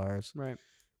flying cars, right?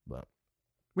 But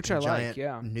which I giant like,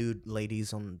 yeah. Nude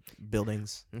ladies on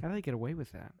buildings. How do they get away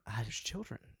with that? There's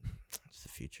children. It's the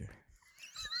future.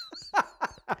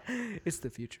 It's the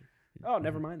future. Oh,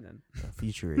 never mind then.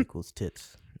 Future equals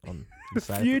tits. On the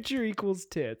side future equals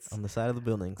tits. On the side of the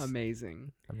buildings.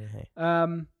 Amazing. I mean, hey.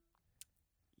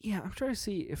 Yeah, I'm trying to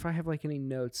see if I have like any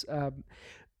notes.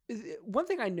 One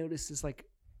thing I noticed is like,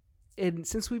 and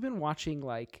since we've been watching,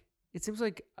 like, it seems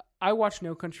like I watched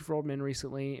No Country for Old Men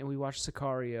recently, and we watched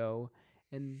Sicario,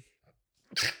 and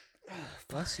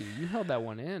bless you, you held that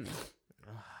one in.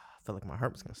 I felt like my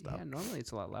heart was gonna stop. Yeah, normally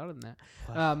it's a lot louder than that.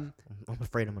 I'm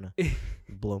afraid I'm gonna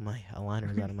blow my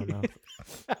aligners out of my mouth.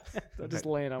 They'll just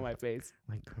laying on my face,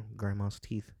 like grandma's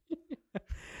teeth.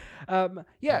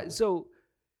 Yeah. So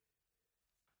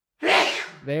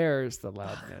there's the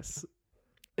loudness.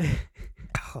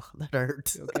 Oh, that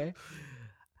hurt. Okay.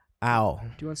 Ow. Do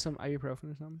you want some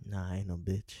ibuprofen or something? Nah, I ain't no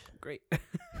bitch. Great.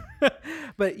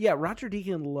 But yeah, Roger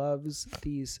Deakins loves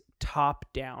these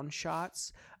top-down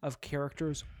shots of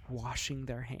characters washing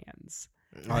their hands.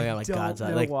 Oh yeah, like God's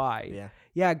eye. Like, why?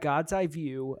 Yeah, God's eye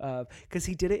view of, because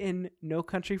he did it in No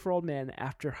Country for Old Men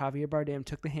after Javier Bardem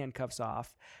took the handcuffs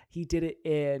off. He did it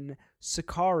in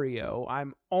Sicario.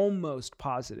 I'm almost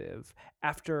positive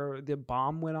after the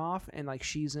bomb went off and like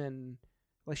she's getting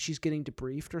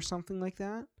debriefed or something like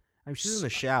that. She's in the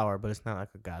shower, but it's not like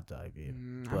a God's eye view.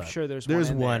 I'm sure there's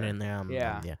one in there.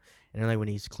 Yeah. And then like when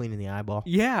he's cleaning the eyeball.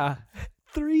 Yeah.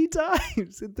 3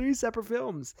 times in 3 separate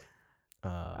films.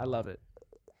 I love it.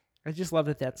 I just love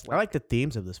that that's like... I like the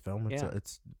themes of this film.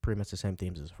 It's pretty much the same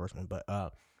themes as the first one, but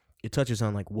it touches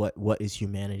on like what is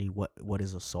humanity, what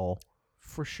is a soul.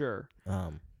 For sure.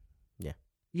 Yeah.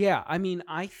 Yeah, I mean,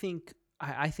 I think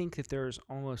that there's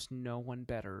almost no one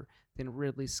better than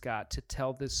Ridley Scott to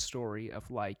tell this story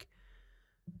of like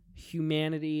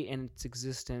humanity and its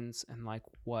existence and like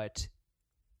what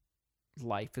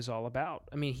life is all about.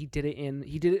 I mean, he did it in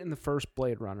the first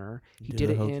Blade Runner. He did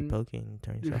it in poking,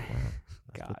 turn yourself around.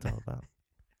 That's what it's all about.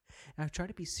 And I try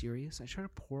to be serious. I try to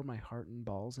pour my heart and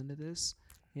balls into this,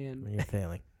 and You're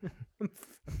failing. I'm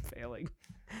failing.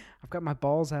 I've got my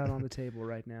balls out on the table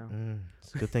right now.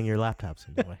 It's a good thing your laptop's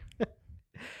in the way.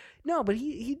 No, but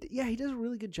he does a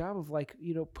really good job of like,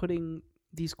 putting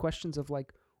these questions of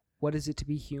like, what is it to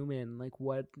be human? Like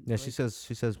what? Yeah, like, she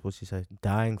says what she says.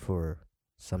 Dying for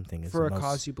something is for the a most,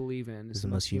 cause you believe in is the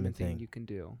most human thing you can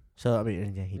do. So I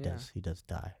mean, yeah, he Yeah. does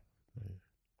die.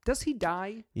 Does he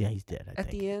die? Yeah, he's dead. I At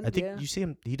think. the end, I think yeah. you see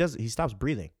him. He stops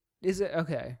breathing. Is it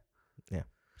okay?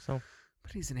 So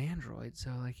But he's an android, so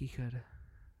like he could. I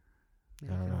He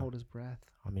don't can know. hold his breath.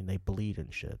 I mean, they bleed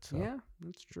and shit. So Yeah,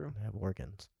 that's true. they have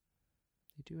organs.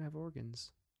 They do have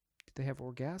organs. They have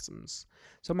orgasms.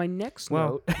 So my next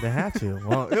Well, note. they have to.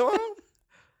 Well,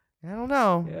 I don't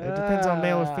know. It depends on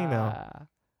male or female. Ah.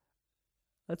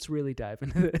 Let's really dive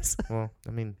into this. Well,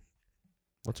 I mean,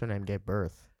 what's her name? Gave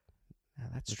birth. Yeah,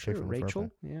 that's The chick true. from the first Rachel?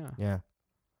 one. Yeah. Yeah.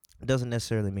 It doesn't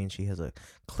necessarily mean she has a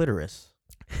clitoris,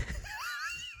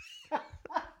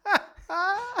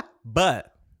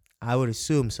 but I would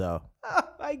assume so. Oh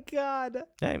my god.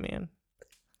 Hey, man.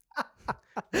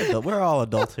 We're all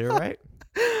adults here, right?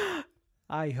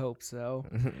 I hope so.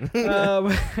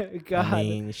 God. God. I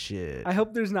mean, shit. I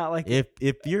hope there's not like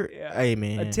If you're, Yeah, hey,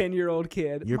 man, a 10-year-old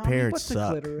kid. Your Mommy, parents what's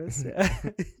suck. A clitoris?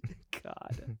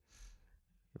 God.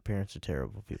 your parents are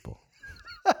terrible people.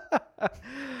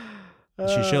 You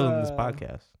should show them this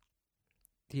podcast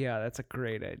Yeah, that's a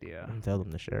great idea. and tell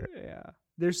them to share it. Yeah.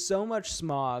 There's so much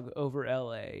smog over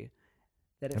LA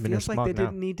that it I mean, there's feels like they smog now.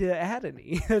 didn't need to add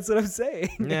any. That's what I'm saying.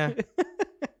 Yeah.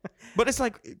 But it's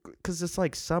like, because it's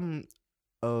like some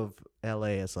of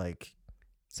LA is like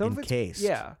Some of encased. it's,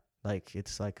 yeah. Like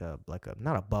it's like a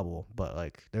not a bubble, but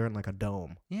like they're in like a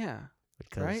dome Yeah.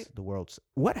 because Right? the world's.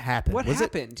 What happened? What was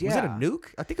happened? Was Yeah. it a nuke?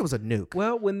 I think it was a nuke.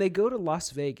 Well, when they go to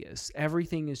Las Vegas,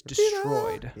 everything is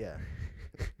destroyed. Yeah.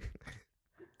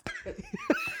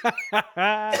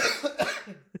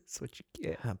 That's what you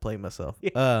get. I'm playing myself.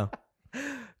 Yeah.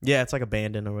 Yeah, it's like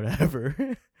abandoned or whatever.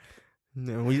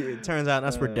 No, it turns out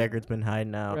that's where Deckard's been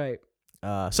hiding out. Right.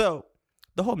 So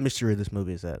the whole mystery of this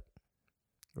movie is that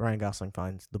Ryan Gosling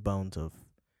finds the bones of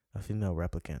a female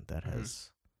replicant that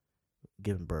has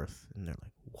given birth, and they're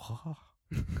like, "Wow,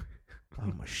 a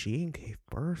machine gave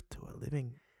birth to a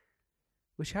living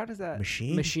Which, how does that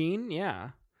machine." Machine, yeah.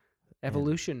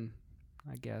 Evolution,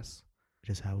 I guess.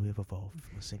 It is how we have evolved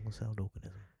from a single-celled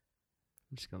organism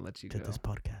I'm just gonna let you to go this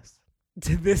podcast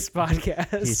to this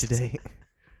podcast here today.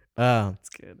 That's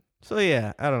good. So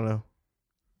yeah, I don't know.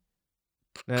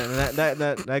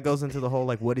 That goes into the whole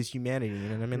like, what is humanity? You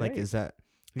know what I mean? Like, Right. is that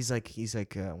he's like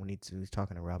when he's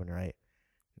talking to Robin Wright,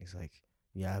 he's like,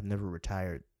 yeah, I've never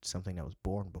retired something that was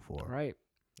born before. Right.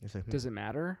 He's like, Does it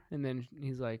matter? And then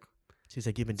he's like, she's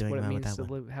like, you've been "That's doing what it that means without to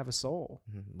what? live, have a soul."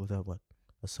 Without what?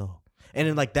 A soul. And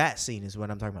then like that scene is what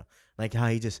I'm talking about. Like how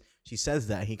she says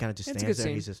that he kind of just It's a stands good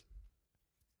there. scene.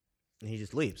 He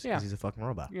just leaves Yeah. because he's a fucking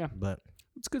robot. Yeah. But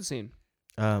It's a good scene.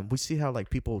 we see how like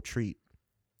people treat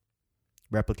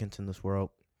replicants in this world.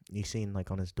 You seen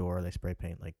like on his door they spray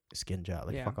paint like skin job,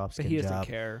 like yeah. fuck off But skin he doesn't job.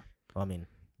 care. Well, I mean,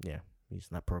 yeah, he's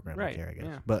not programmed Right, to care, I guess.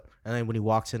 yeah. But and then when he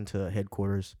walks into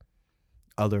headquarters,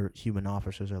 other human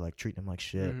officers are like treating him like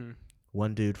shit. Mhm.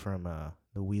 One dude from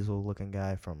the weasel looking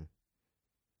guy from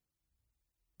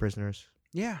Prisoners,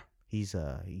 Yeah. he's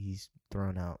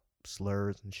throwing out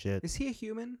slurs and shit. Is he a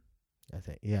human? I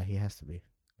think yeah, he has to be.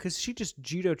 Because she just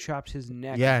judo chopped his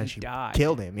neck. Yeah, and and he she died.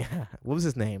 killed him. Yeah, what was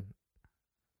his name?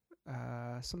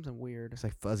 Something weird. It's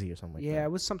like Fuzzy or something like Yeah, that.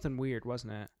 it was something weird,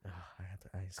 wasn't it?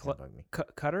 It's Cl- gonna bug me.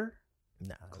 Cutter?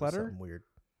 No, Clutter? something weird.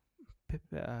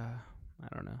 I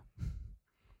don't know.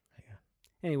 Hang on.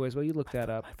 Anyways, well, you look that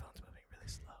up. My phone's moving really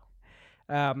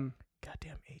slow.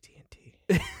 Goddamn AT&T.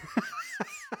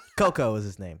 Coco is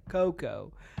his name.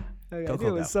 Coco. Okay, I Coco knew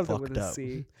it was got something fucked with a up.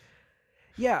 C.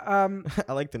 Yeah.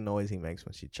 I like the noise he makes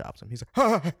when she chops him. He's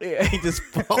like, he just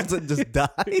falls and just dies.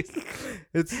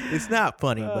 It's not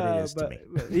funny, but it is to me.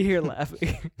 But you're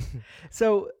laughing.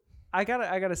 So I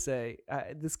gotta say,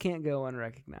 this can't go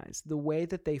unrecognized. The way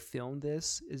that they filmed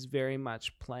this is very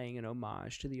much playing an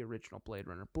homage to the original Blade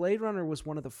Runner. Blade Runner was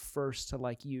one of the first to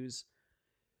like use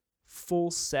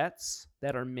full sets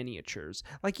that are miniatures.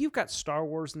 Like you've got Star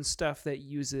Wars and stuff that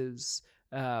uses,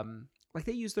 like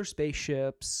they use their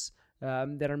spaceships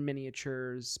that are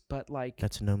miniatures, but like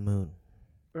That's no moon.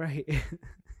 right.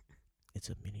 It's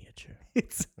a miniature.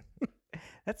 It's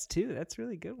that's two. That's a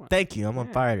really good one. Thank you. I'm on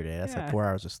Yeah. fire today. That's Yeah. like 4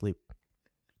 hours of sleep.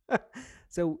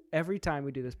 So every time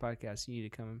we do this podcast, you need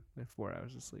to come with 4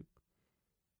 hours of sleep.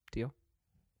 Deal?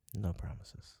 No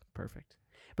promises. Perfect.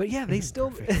 But yeah, they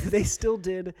still Perfect. they still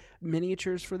did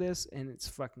miniatures for this, and it's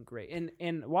fucking great.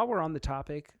 And while we're on the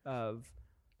topic of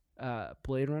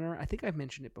Blade Runner, I think I've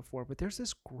mentioned it before, but there's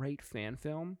this great fan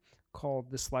film called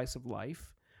The Slice of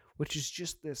Life, which is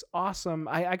just this awesome.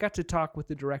 I got to talk with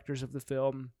the directors of the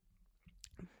film.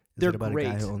 Is They're it about great.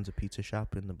 a guy who owns a pizza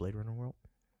shop in the Blade Runner world?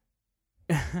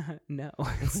 No,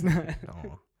 it's not.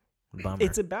 Oh, bummer.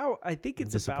 It's about. I think I'm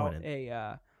it's about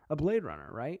disappointed. a Blade Runner,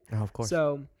 right? Oh, of course.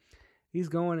 So he's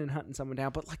going and hunting someone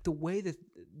down, but like the way that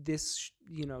this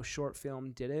short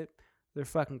film did it, they're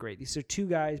fucking great. These are two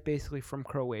guys basically from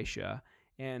Croatia,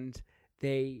 and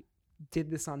they did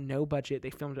this on no budget. They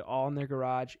filmed it all in their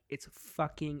garage. It's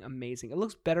fucking amazing. It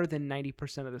looks better than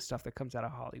 90% of the stuff that comes out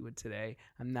of Hollywood today.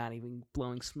 I'm not even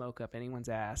blowing smoke up anyone's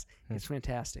ass. It's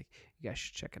fantastic. You guys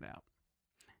should check it out.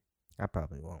 I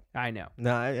probably won't. I know.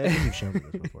 No, I think you've shown me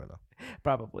this before, though.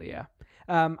 Probably, yeah.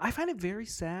 I find it very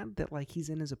sad that like he's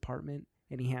in his apartment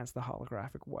and he has the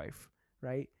holographic wife,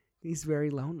 right? He's very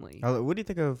lonely. Oh, what do you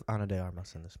think of Ana de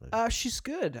Armas in this movie? She's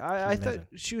good. I thought amazing.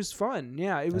 she was fun.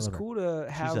 Yeah, it was love her. cool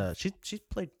to have. She's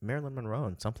played Marilyn Monroe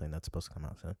in something that's supposed to come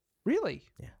out soon. Really?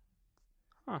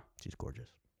 She's gorgeous.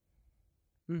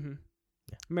 Mm-hmm.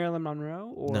 Yeah. Marilyn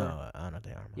Monroe or No, Ana de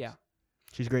Armas. Yeah.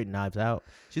 She's great in Knives Out.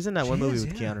 She's in that one She movie is,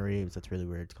 with yeah. Keanu Reeves that's really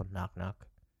weird. It's called Knock Knock.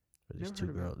 Where these Never two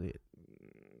heard of girls.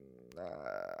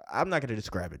 I'm not gonna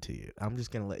describe it to you. I'm just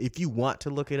gonna let. If you want to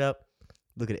look it up,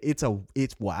 look at it.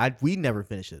 It's wide. We never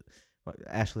finished it.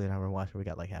 Ashley and I were watching. We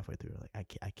got like halfway through. We're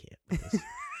like, I can't. with this.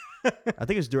 I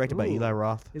think it was directed by Ooh. Eli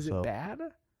Roth. Is so- it bad?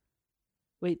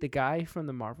 Wait, the guy from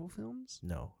the Marvel films?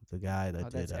 No, the guy that Oh,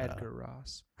 did. that's Edgar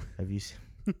Ross. Have you seen?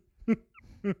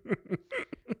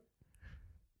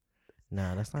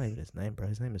 No, that's not even his name, bro.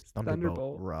 His name is Thunderbolt,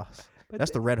 Thunderbolt. Ross. But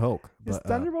That's the Red Hulk. is But,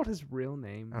 Thunderbolt his real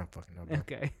name? I don't fucking know. Bro.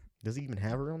 Okay. Does he even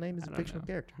have a real name? He's I a don't fictional know.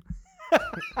 character.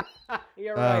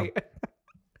 You're Um, right.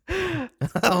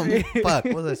 Oh, fuck.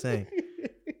 What was I saying?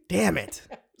 Damn it.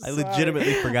 I Sorry.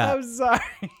 legitimately forgot. I'm sorry.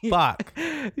 Fuck.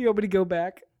 You want me to go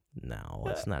back? No,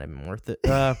 it's not even worth it.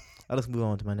 I'll just move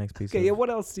on to my next piece. Okay, yeah, what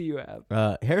else do you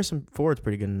have? Harrison Ford's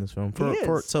pretty good in this film. He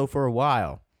is. For a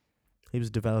while, he was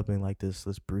developing like this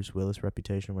Bruce Willis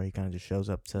reputation where he kind of just shows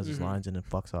up, says his Mhm. lines, and then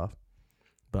fucks off.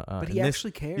 But But in he this,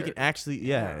 actually cared. you can actually,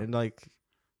 yeah, Yeah. and like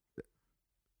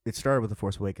it started with The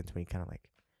Force Awakens when he kind of like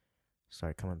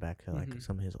started coming back to like Mhm.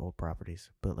 some of his old properties.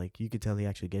 But like you could tell he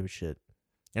actually gave a shit,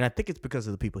 and I think it's because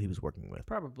of the people he was working with.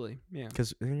 Probably, yeah.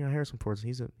 Because Harrison Ford's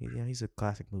he's a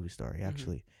classic movie star. He Mhm.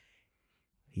 actually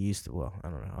he used to I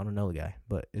don't know the guy,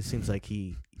 but it seems like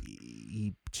he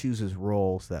chooses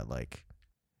roles that like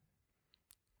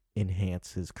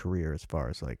enhance his career as far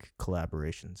as like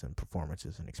collaborations and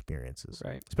performances and experiences.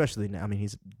 Right. Especially now, I mean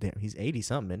he's 80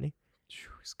 something, isn't he?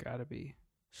 He's gotta be.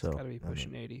 So Gotta be I mean,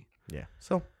 pushing 80. yeah.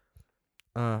 So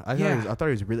I Yeah. thought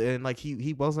he was really, and like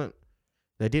he wasn't.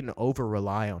 They didn't over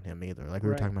rely on him either. Like we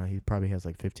were Right. talking about, he probably has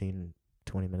like 15,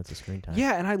 20 minutes of screen time.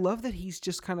 Yeah, and I love that he's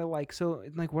just kind of like, so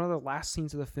like one of the last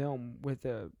scenes of the film with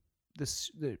the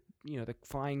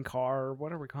flying car,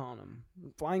 what are we calling them?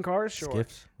 Flying cars, sure.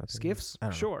 Skiffs. I think. Skiffs, I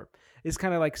don't know. sure. It's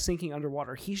kind of like sinking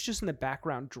underwater. He's just in the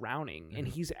background drowning, and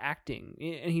Mhm. he's acting,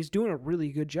 and he's doing a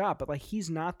really good job. But like, he's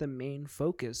not the main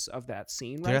focus of that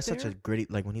scene. Dude, Right that's there. such a gritty.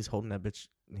 Like when he's holding that bitch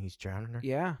and he's drowning her.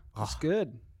 Yeah, it's Ah.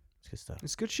 good. It's good stuff.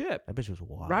 It's good shit. That bitch was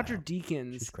wild. Roger She's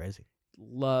Deakins crazy.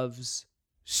 loves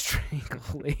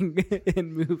strangling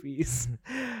in movies.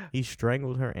 He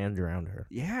strangled her and drowned her.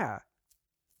 Yeah,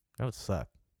 That would suck.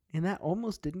 and that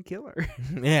almost didn't kill her.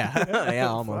 Yeah, yeah,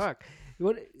 almost. Fuck.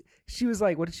 What she was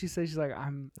like? What did she say? She's like,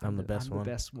 "I'm the best one." The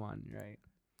best one, right?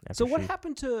 After So what she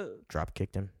happened to? Drop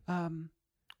kicked him.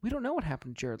 We don't know what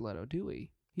happened to Jared Leto, do we?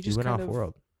 He went kind off of,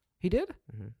 world. He did.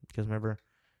 Because remember,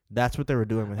 that's what they were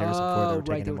doing with Harrison Ford. They were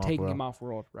right. They were taking off him world. off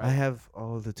world. Right. I have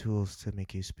all the tools to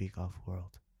make you speak off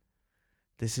world.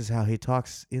 This is how he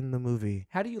talks in the movie.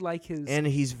 How do you like his? And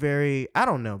he's very, I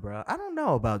don't know, bro. I don't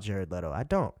know about Jared Leto. I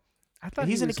don't. I thought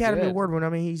He's he an was Academy good. Award winner. I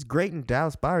mean, he's great in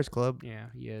Dallas Buyers Club, Yeah,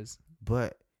 he is.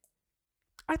 but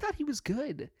I thought he was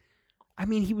good. I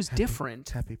mean, he was different.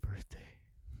 happy birthday.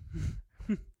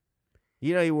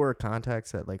 You know, he wore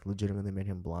contacts that like legitimately made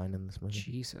him blind in this movie.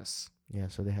 Jesus. Yeah,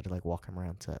 so they had to like walk him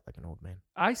around set like an old man.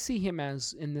 I see him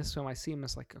as in this film. I see him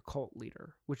as like a cult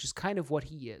leader, which is kind of what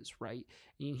he is, right?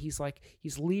 And he's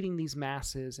leading these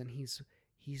masses, and he's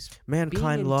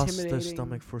Mankind lost their intimidating.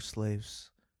 stomach for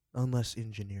slaves, unless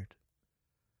engineered.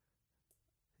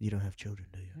 You don't have children,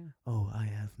 do you? Yeah. Oh, I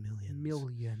have millions.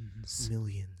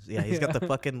 millions. Yeah, he's got the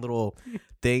fucking little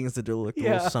things that do like the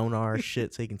Yeah. little sonar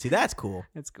shit, so you can see. That's cool.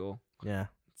 That's cool. Yeah,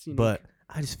 It's unique. but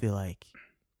I just feel like,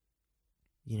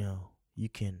 you you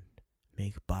can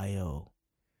make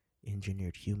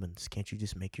bio-engineered humans. Can't you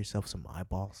just make yourself some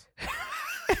eyeballs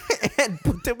and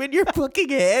put them in your fucking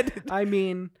head? I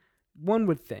mean, one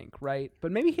would think, right?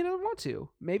 But maybe he doesn't want to.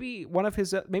 Maybe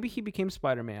maybe he became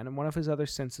Spider-Man and one of his other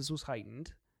senses was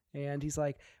heightened. And he's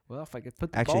like, well, if I could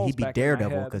put the Actually, balls he'd be back in my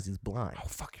Daredevil head. because he's blind. Oh,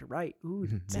 fuck, you're right. Ooh,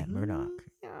 Matt Murdock.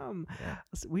 damn. Yeah.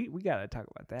 We gotta talk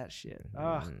about that shit.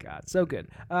 Oh God, so good.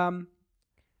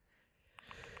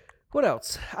 What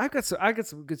else? I got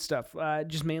some good stuff.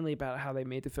 Just mainly about how they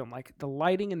made the film, like the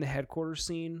lighting in the headquarters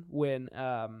scene when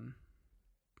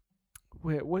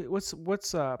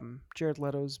what's Jared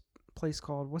Leto's place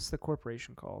called? What's the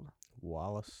corporation called?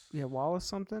 Wallace. Yeah, Wallace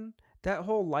something. That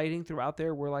whole lighting throughout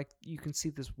there, where like you can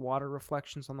see this water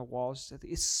reflections on the walls,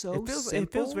 it's so simple.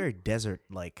 It feels very desert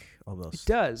like almost.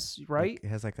 It does, right? Like, it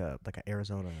has like an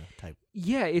Arizona type.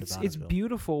 Yeah, it's feel.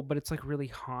 beautiful, but it's like really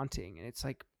haunting, and it's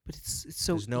like, but it's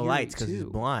so There's no eerie, lights because he's too.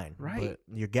 blind. Right.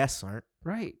 But your guests aren't.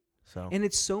 Right. So. And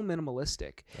it's so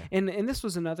minimalistic. Yeah. And this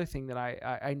was another thing that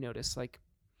I noticed. Like,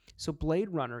 so Blade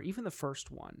Runner, even the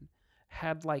first one,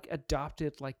 had like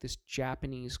adopted like this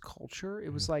Japanese culture.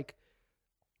 It was like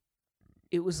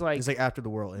it's like after the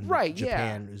world, and right,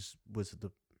 Japan was the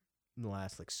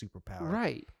last like superpower.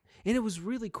 Right. And it was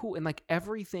really cool. And like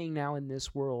everything now in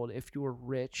this world, if you're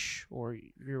rich or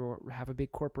you have a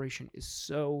big corporation,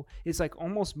 it's like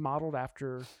almost modeled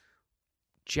after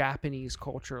Japanese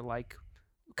culture, like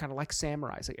kind of like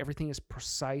samurais. Like everything is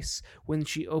precise. When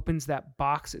she opens that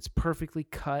box, it's perfectly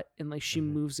cut, and like she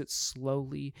moves it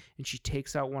slowly, and she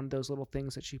takes out one of those little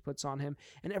things that she puts on him,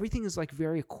 and everything is like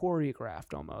very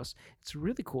choreographed almost. It's a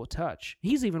really cool touch.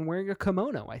 He's even wearing a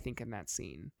kimono, I think, in that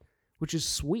scene, which is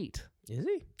sweet. Is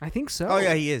he? I think so. Oh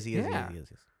yeah, he is. He Yeah. is.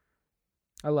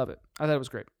 I love it. I thought it was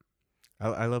great.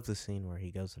 I love the scene where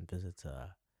he goes and visits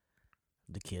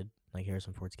the kid, like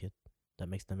Harrison Ford's kid, that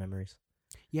makes the memories.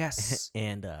 Yes.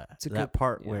 And a that good-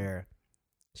 part yeah. where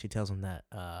she tells him that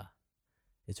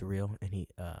it's real, and he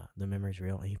the memory's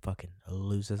real, and he fucking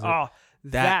loses it. Oh,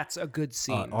 that's a good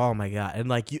scene. Oh my god! And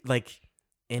like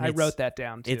and I it's- wrote that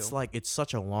down too. It's like it's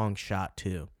such a long shot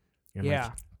too. And Yeah.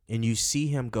 like, and you see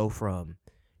him go from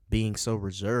being so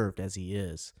reserved as he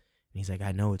is, and he's like,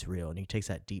 I know it's real, and he takes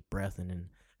that deep breath, and then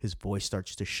his voice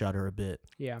starts to shudder a bit,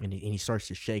 yeah. and he starts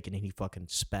to shake, and then he fucking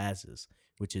spazzes,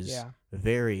 which is Yeah.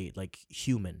 very like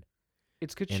human.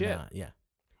 It's good And, shit. yeah,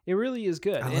 It really is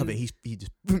good. I love And it. He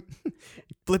just he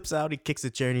flips out, he kicks the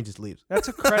chair, and he just leaves. That's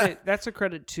a credit. That's a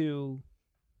credit to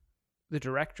the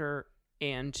director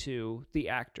and to the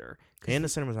actor. And the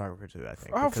cinematographer too, I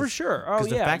think. Oh, for sure. Oh,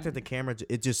 Because yeah. the fact that the camera,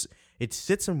 it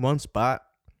sits in one spot,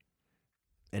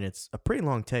 and it's a pretty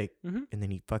long take, Mhm. and then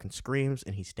he fucking screams,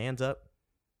 and he stands up,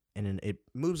 and then it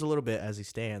moves a little bit as he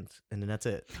stands, and then that's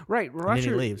it. Right, then he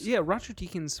Roger. leaves. Yeah, Roger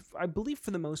Deakins, I believe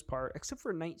for the most part, except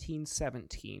for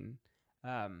 1917,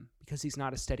 because he's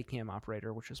not a Steadicam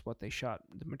operator, which is what they shot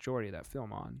the majority of that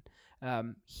film on.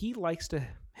 He likes to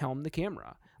helm the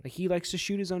camera. Like he likes to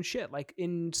shoot his own shit. Like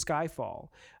in Skyfall,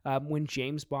 when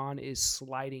James Bond is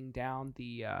sliding down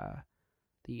the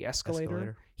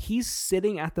escalator, he's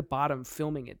sitting at the bottom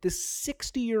filming it. This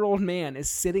 60-year-old man is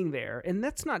sitting there, and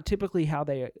that's not typically how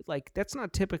they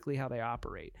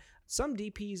operate. Some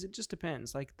DPs, it just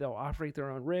depends. Like they'll operate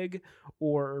their own rig,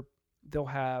 or they'll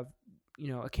have,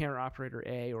 a camera operator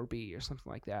A or B or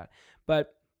something like that.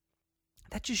 But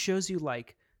that just shows you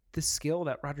like the skill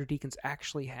that Roger Deakins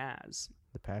actually has.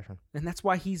 The passion. And that's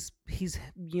why he's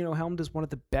helmed as one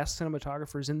of the best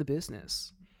cinematographers in the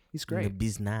business. He's great. The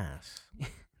business.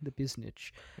 The business.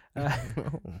 They're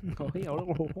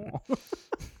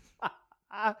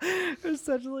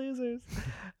such losers.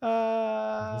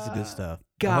 This is good stuff.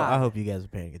 God. I hope you guys are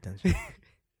paying attention.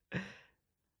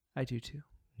 I do too.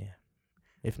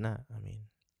 If not, I mean,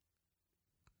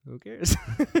 Who cares?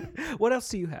 What else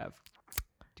do you have?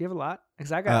 Do you have a lot?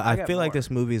 Because I got feel like more. this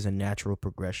movie is a natural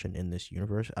progression in this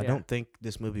universe. I Yeah. don't think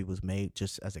this movie was made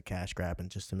just as a cash grab and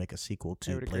just to make a sequel I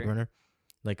to would Blade agree. Runner.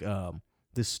 Like,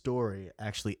 this story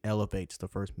actually elevates the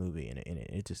first movie, and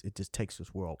it just takes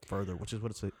this world further, which is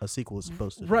what a sequel is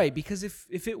supposed to do. Right, because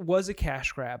if it was a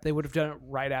cash grab, they would have done it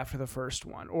right after the first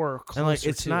one or closer And like to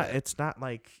it's not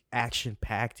like action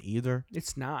packed either.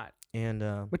 It's not. And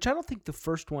Which I don't think the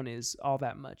first one is all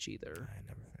that much either. I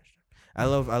never finished it. I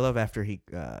love after he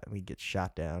gets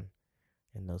shot down,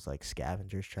 and those like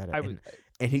scavengers try to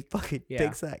and he fucking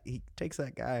Yeah. takes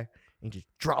that guy and just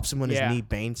drops him on his Yeah. knee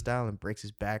Bane style and breaks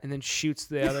his back. And then shoots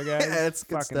the other guy. That's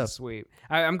good fucking stuff. sweet.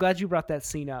 I'm glad you brought that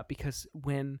scene up because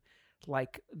when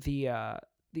like the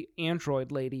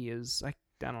android lady is I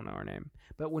don't know her name,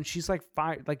 but when she's like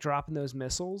dropping those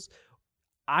missiles,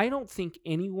 I don't think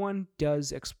anyone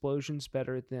does explosions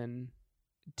better than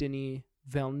Denis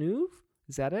Villeneuve.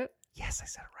 Is that it? Yes, I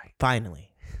said it right. Finally.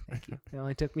 Thank you. It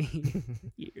only took me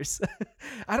years.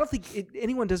 I don't think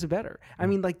anyone does it better. I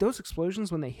mean, like those explosions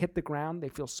when they hit the ground, they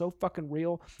feel so fucking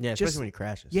real. Yeah, especially when he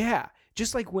crashes. Yeah,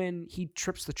 just like when he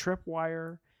trips the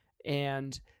tripwire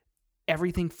and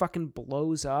everything fucking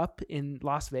blows up in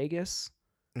Las Vegas.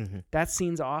 Mm-hmm. That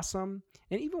scene's awesome.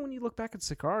 And even when you look back at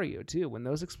Sicario too, when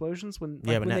those explosions, when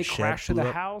when they that crash shed to the blew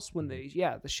up. house, when the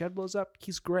shed blows up,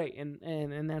 he's great,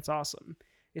 and that's awesome.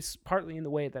 It's partly in the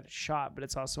way that it's shot, but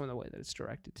it's also in the way that it's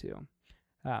directed too.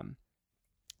 Yeah,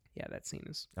 that scene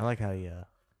is. I like how he's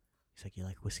like, "You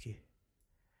like whiskey?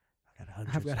 I've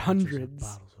got of hundreds.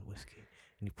 bottles of whiskey."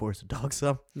 And he pours the dog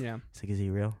some. Yeah. He's like, "Is he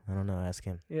real? I don't know. Ask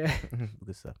him." Yeah.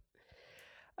 Good stuff.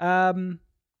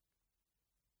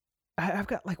 I've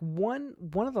got like one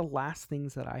of the last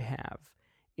things that I have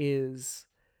is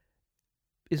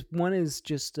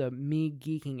just me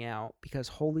geeking out because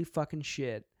holy fucking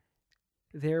shit,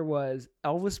 there was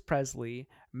Elvis Presley,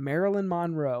 Marilyn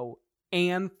Monroe,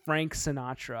 and Frank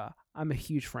Sinatra. I'm a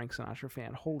huge Frank Sinatra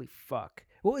fan. Holy fuck.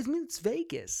 Well, I mean, it's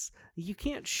Vegas. You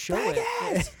can't show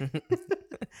it.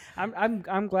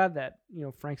 I'm glad that,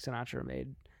 Frank Sinatra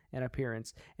made an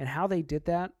appearance. And how they did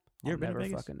that, You I'll ever been to never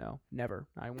Vegas? fucking know. Never.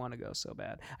 I want to go so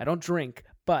bad. I don't drink,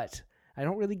 but I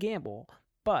don't really gamble,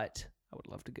 but I would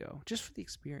love to go just for the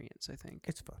experience, I think.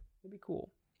 It's fun. It'd be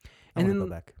cool. I And want to then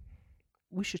go back.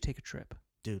 we should take a trip.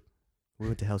 We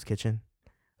went to Hell's Kitchen.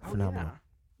 Phenomenal. Oh, yeah.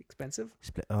 Expensive?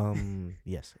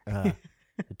 Yes. The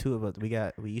two of us,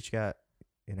 we each got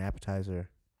an appetizer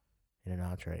and an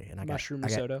entree, and I Mushroom got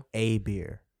risotto. a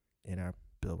beer, and our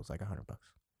bill was like $100.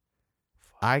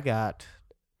 I got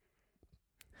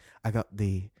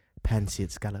the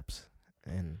pan-seared scallops,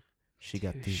 and she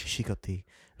got the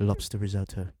lobster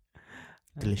risotto.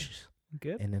 Delicious.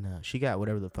 Good. And then she got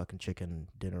whatever the fucking chicken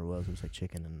dinner was. It was like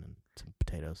chicken and some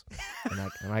potatoes.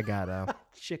 and I got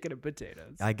Chicken and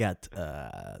potatoes. I got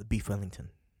beef Wellington.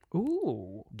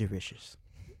 Ooh. Delicious.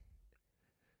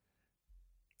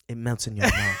 It melts in your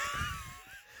mouth.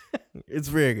 It's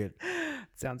very good.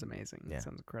 Sounds amazing. Yeah.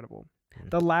 Sounds incredible. Mm.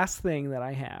 The last thing that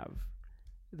I have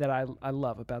that I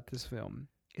love about this film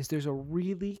is there's a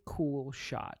really cool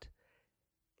shot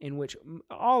in which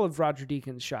all of Roger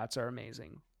Deakins' shots are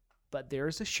amazing. But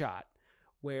there's a shot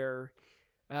where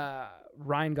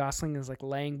Ryan Gosling is like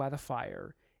laying by the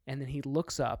fire, and then he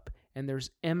looks up, and there's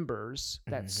embers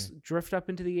that drift up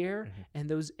into the air, and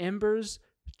those embers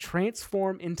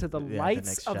transform into the lights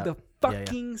next of shot. the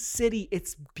fucking city.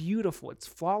 It's beautiful. It's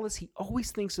flawless. He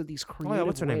always thinks of these creative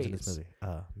What's her name in ways. this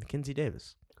movie? Mackenzie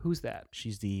Davis. Who's that?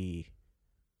 She's the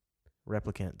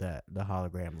replicant that the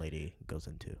hologram lady goes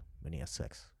into when he has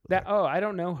sex. with her. Oh, I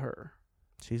don't know her.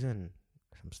 She's in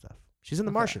some stuff. She's in The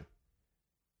Okay. Martian.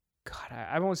 God,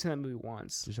 I've only seen that movie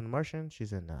once. She's in The Martian.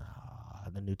 She's in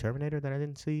the new Terminator that I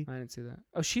didn't see. I didn't see that.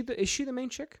 Oh, is she the main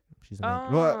chick? She's the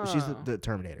main, well, she's Ah. the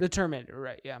Terminator. The Terminator,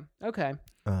 right? Yeah. Okay,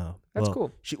 That's that's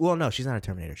cool. No, she's not a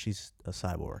Terminator. She's a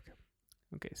cyborg.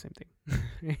 Okay, same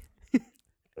thing.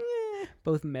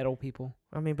 Both metal people.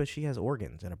 I mean, but she has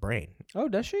organs and a brain. Oh,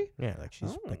 does she? Yeah, like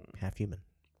she's like Oh. half human.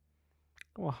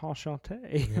 Well,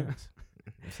 enchanté. Yes.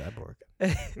 A cyborg.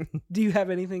 Do you have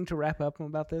anything to wrap up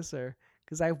about this, or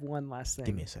because I have one last thing?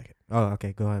 Give me a second. Oh,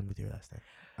 okay. Go ahead with your last thing.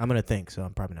 I'm gonna think, so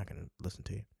I'm probably not gonna listen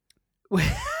to you.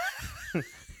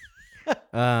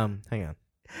 Hang on.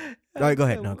 All right, go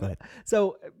ahead. No, go ahead.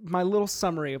 So my little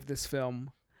summary of this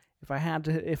film, if I had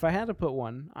to put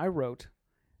one, I wrote,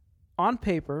 on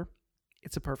paper,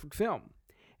 it's a perfect film.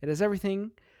 It has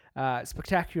everything,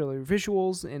 spectacular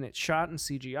visuals, and it's shot in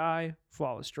CGI,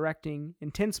 flawless directing,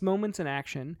 intense moments in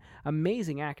action,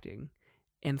 amazing acting,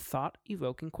 and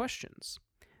thought-evoking questions.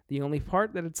 The only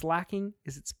part that it's lacking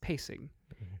is its pacing.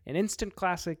 An instant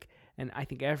classic, and I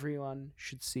think everyone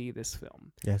should see this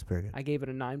film. Yeah, it's very good. I gave it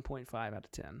a 9.5 out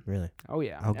of 10. Really? Oh,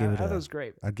 yeah. I'll give it I a- thought it was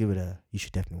great. I'll give it a. You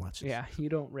should definitely watch this. Yeah, you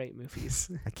don't rate movies.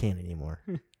 I can't anymore.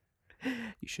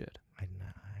 You should. I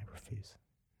refuse.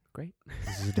 Great.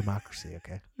 This is a democracy,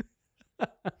 okay?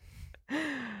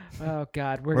 Oh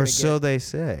God, Or so they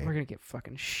say. we're gonna get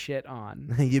fucking shit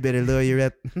on. You better lower your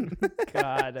rep.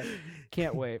 God,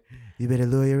 can't wait. You better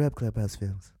lower your rep, Clubhouse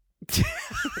Films.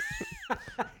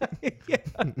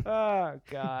 Oh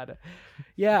God,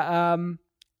 yeah.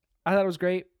 I thought it was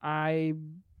great. I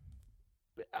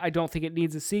don't think it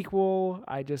needs a sequel.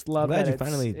 I just love glad that you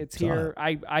finally it's saw here.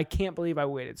 I can't believe I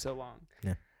waited so long.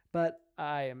 Yeah. But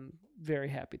I am very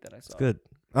happy that I saw It's good.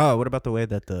 Oh, what about the way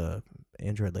that the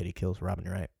android lady kills Robin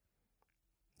Wright?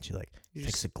 She like You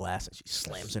takes just- a glass and she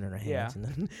slams it in her hands, Yeah. and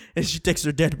then and she takes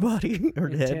her dead body, her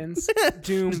head, Intense.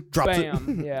 Doom. just drops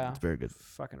Bam. it. Yeah. It's very good.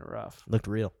 Fucking rough. Looked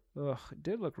real. Ugh. It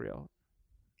did look real.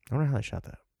 I wonder how they shot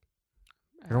that.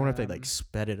 I wonder if they like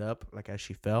sped it up like as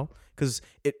she fell, because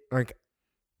it like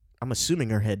I'm assuming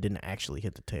her head didn't actually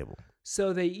hit the table.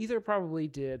 So they either probably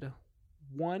did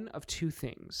one of two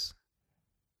things,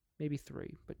 maybe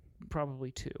three, but probably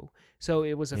two. So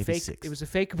it was a Maybe fake. 6. It was a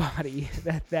fake body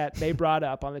that they brought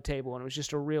up on the table, and it was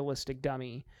just a realistic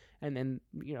dummy. And then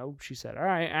she said, "All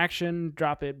right, action,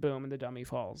 drop it, boom," and the dummy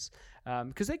falls.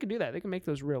 Because they can do that. They can make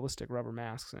those realistic rubber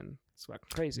masks, and it's fucking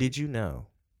crazy. Did you know?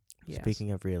 Yes.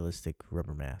 Speaking of realistic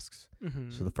rubber masks,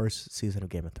 Mhm. so the first season of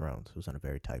Game of Thrones was on a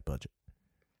very tight budget.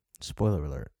 Spoiler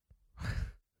alert: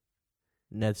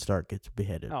 Ned Stark gets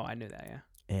beheaded, Oh, I knew that. Yeah.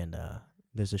 and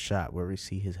there's a shot where we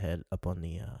see his head up on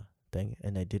the thing,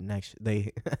 and they didn't actually.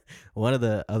 They one of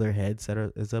the other heads that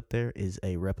is up there is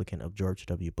a replicant of George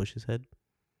W. Bush's head,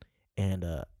 and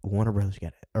Warner Brothers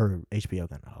HBO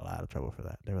got in a lot of trouble for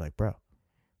that. They were like, "Bro,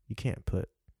 you can't put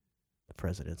the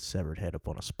president's severed head up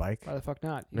on a spike." Why the fuck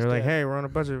not? He's They're like, dead. "Hey, we're on a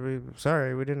budget.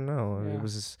 Sorry, we didn't know. Yeah. It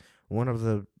was just one of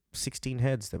the 16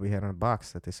 heads that we had on a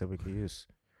box that they said we could use."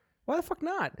 Why the fuck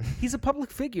not? He's a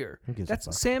public figure. Who gives a That's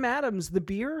fuck? Sam Adams, the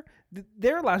beer.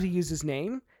 They're allowed to use his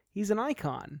name. He's an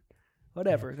icon.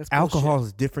 Whatever. That's bullshit. Alcohol is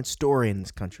a different story in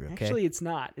this country, okay? Actually, it's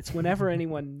not. It's whenever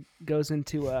anyone goes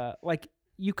into like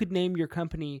you could name your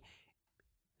company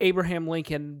Abraham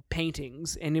Lincoln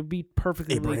Paintings, and it'd be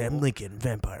perfectly Abraham legal. Lincoln,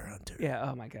 Vampire Hunter. Yeah.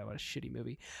 Oh my god, what a shitty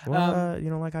movie. Well, you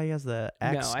don't like how he has the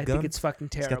axe no, I gun? think it's fucking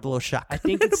He's got the terrible. little shot. I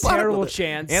think it's Bottom of terrible it.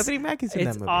 chance. Anthony Mackie's in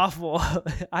It's that movie. awful.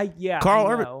 Carl I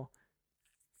Urban- know.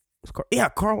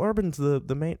 Carl Urban's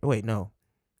the main. Wait, no.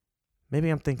 Maybe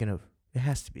I'm thinking of. It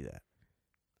has to be that.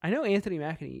 I know Anthony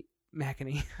Mackie.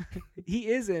 He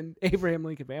is in Abraham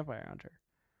Lincoln Vampire Hunter.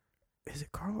 Is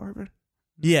it Carl Urban?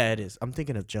 Yeah, it is. I'm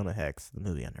thinking of Jonah Hex, the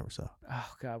movie I never saw.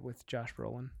 Oh god, with Josh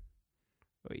Brolin.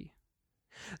 Oy.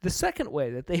 The second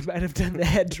way that they might have done the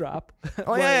head drop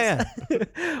Oh,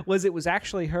 was it was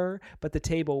actually her, but the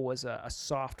table was a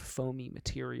soft foamy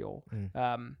material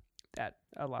that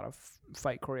a lot of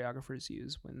fight choreographers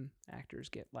use when actors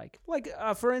get like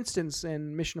for instance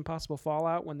in Mission Impossible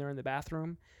Fallout when they're in the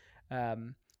bathroom.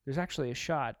 There's actually a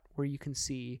shot where you can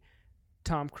see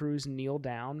Tom Cruise kneel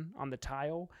down on the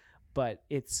tile, but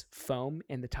it's foam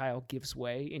and the tile gives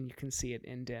way and you can see it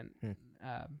indent.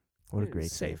 What a It great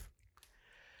was save. safe.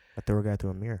 I threw a guy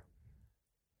through a mirror.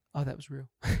 Oh, that was real.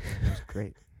 That was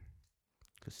great.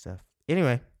 Good stuff.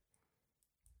 Anyway,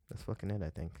 that's fucking it, I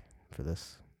think, for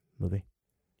this movie.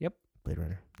 Yep. Blade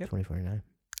Runner Yep. 2049.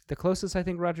 The closest I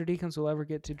think Roger Deakins will ever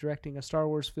get to directing a Star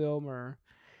Wars film or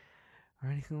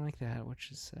anything like that,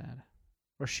 which is sad.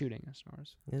 Or shooting a Star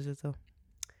Wars. Is it though?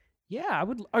 Yeah, I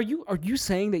would. Are you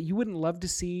saying that you wouldn't love to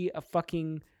see a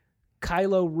fucking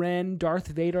Kylo Ren, Darth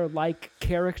Vader like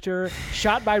character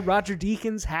shot by Roger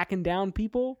Deakins hacking down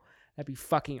people? That'd be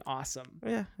fucking awesome.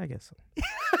 Yeah, I guess so.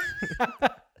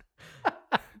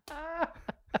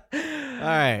 All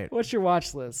right. What's your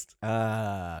watch list?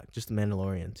 Just The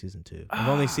Mandalorian season 2. I've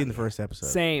only seen the first episode.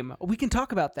 Same. We can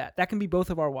talk about that. That can be both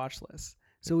of our watch lists.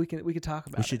 So we could talk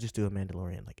about We should it. just do a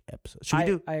Mandalorian like episode. Should we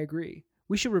do I agree.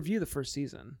 We should review the first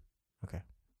season.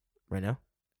 right now?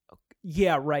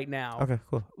 Yeah, right now. Okay,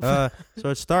 cool. So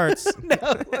it starts. No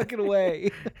fucking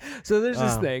way. So there's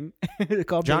this Um, thing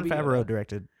called Jon Baby Favreau Yoda.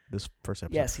 directed this first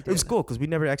episode. Yes, he It was did. cool because we've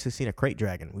never actually seen a crate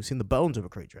dragon. We've seen the bones of a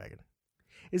crate dragon.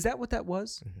 Is that what that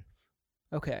was? Mhm.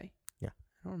 Okay. Yeah.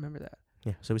 I don't remember that.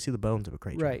 Yeah, so we see the bones of a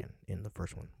crate Right. dragon in the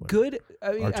first one. Good.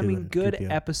 I R2 mean, and good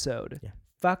 2PO. episode. Yeah.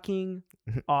 Fucking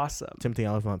awesome. Timothy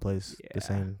Olyphant plays Yeah. the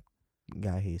same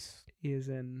guy. He's He is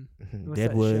in What's that show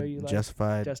Deadwood, you like?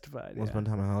 Justified, Justified. Once Yeah. Upon a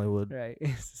Time in Hollywood. Right.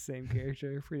 It's the same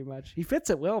character, pretty much. He fits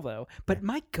it well, though. But Yeah.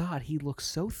 my God, he looks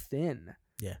so thin.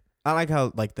 I like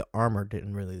how like the armor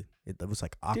didn't really. It was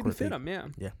like awkward. Didn't fit him, yeah.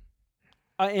 Yeah.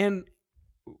 And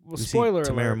We see spoiler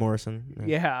Tamara alert. Morrison.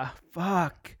 Yeah.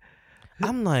 Fuck.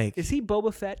 I'm like, Is he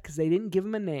Boba Fett because they didn't give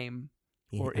him a name,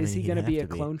 or is he going to be a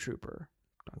clone trooper?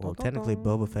 Well, technically,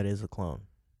 Boba Fett is a clone.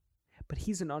 But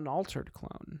he's an unaltered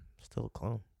clone. Still a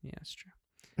clone. Yeah, that's true.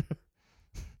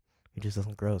 He just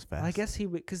doesn't grow as fast. Well, I guess he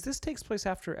would, because this takes place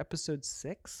after episode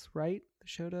 6, right? The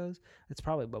show does. It's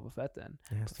probably Boba Fett then.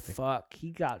 It has to be. Fuck,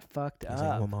 he got fucked He's like, I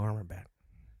up. want my armor back.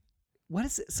 What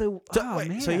is it? So, So, oh wait,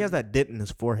 man. so he has that dent in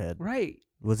his forehead. Right.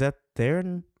 Was that there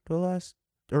in the last,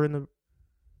 or in the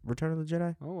Return of the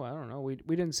Jedi? Oh, I don't know. We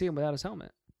didn't see him without his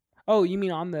helmet. Oh, you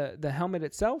mean on the helmet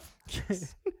itself?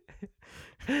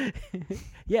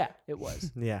 Yeah, it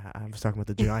was. Yeah, I was talking about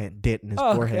the giant dent in his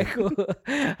Oh, forehead. okay, cool.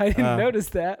 I didn't notice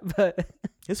that, but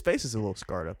His face is a little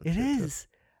scarred up. And It shit, too. is.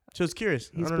 So it's curious.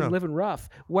 He's I don't been know. living rough.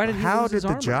 Why did he How lose did his the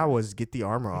armor? Jawas get the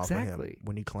armor off of Exactly. him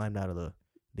when he climbed out of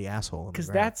the asshole? Because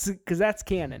that's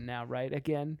canon now, right?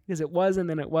 Again, because it was and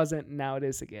then it wasn't, and now it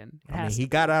is again. It I mean, has he to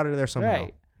got be. out of there somehow.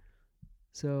 Right.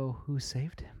 So who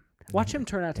saved him? Watch him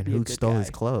turn out to And be a who good stole guy. his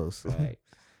clothes? Right.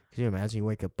 Can you imagine you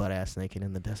wake up butt ass naked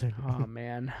in the desert Oh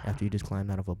man. after you just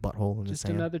climbed out of a butthole in Just the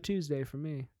sand? another Tuesday for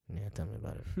me. Yeah, tell me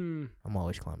about it. Hmm. I'm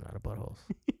always climbing out of buttholes.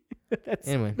 That's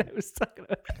Anyway. what I was talking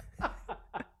about.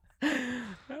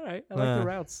 All right. I like the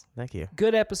routes. Thank you.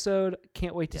 Good episode.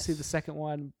 Can't wait to see Yes. the second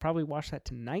one. Probably watch that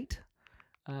tonight.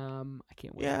 I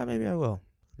can't wait. Yeah, maybe I will.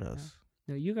 Who knows?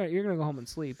 No, you're gonna go home and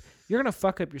sleep. You're gonna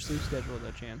fuck up your sleep schedule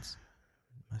though, Chance.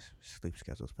 My sleep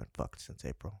schedule's been fucked since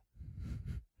April.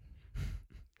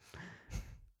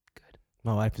 Good.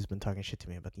 My wife has been talking shit to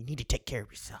me about you need to take care of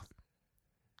yourself.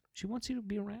 She wants you to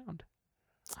be around.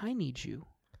 I need you.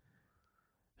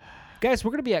 Guys,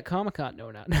 we're gonna be at Comic-Con.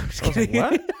 No, not. No, I'm just I was like, kidding.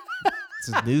 what?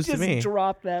 This is news to Just me.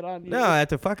 drop that on you. No, at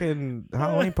the fucking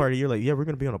Halloween party, you're like, yeah, we're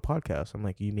gonna be on a podcast. I'm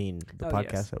like, you mean the Oh,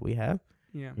 podcast yes. that we have?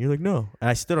 Yeah. And you're like, no. And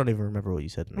I still don't even remember what you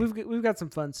said to me. We've got some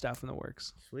fun stuff in the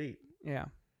works. Sweet. Yeah.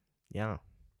 Yeah.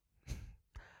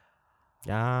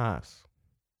 Yes.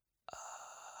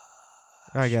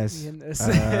 All right, guys. In this.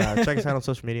 Check us out on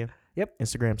social media. Yep.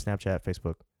 Instagram, Snapchat,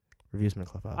 Facebook. Reviews in the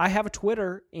Clubhouse. I have a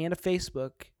Twitter and a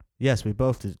Facebook. Yes, we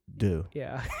both do.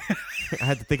 Yeah. I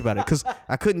had to think about it because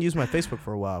I couldn't use my Facebook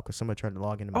for a while because somebody tried to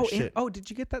log into my shit. Did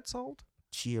you get that solved?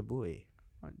 Chia boy.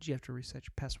 Did you have to reset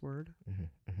your password?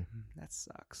 Mm-hmm. That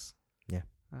sucks. Yeah.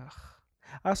 Ugh.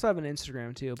 I also have an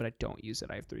Instagram too, but I don't use it.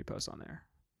 I have 3 posts on there.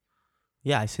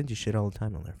 Yeah, I send you shit all the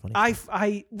time on there. Funny.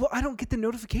 I don't get the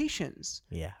notifications.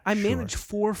 Yeah. I sure. manage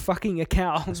 4 fucking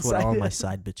accounts. That's what all my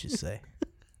side bitches say.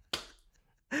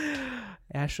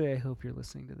 Ashley, I hope you're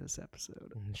listening to this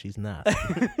episode. She's not.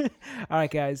 All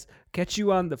right, guys. Catch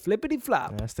you on the flippity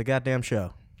flop. That's the goddamn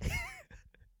show.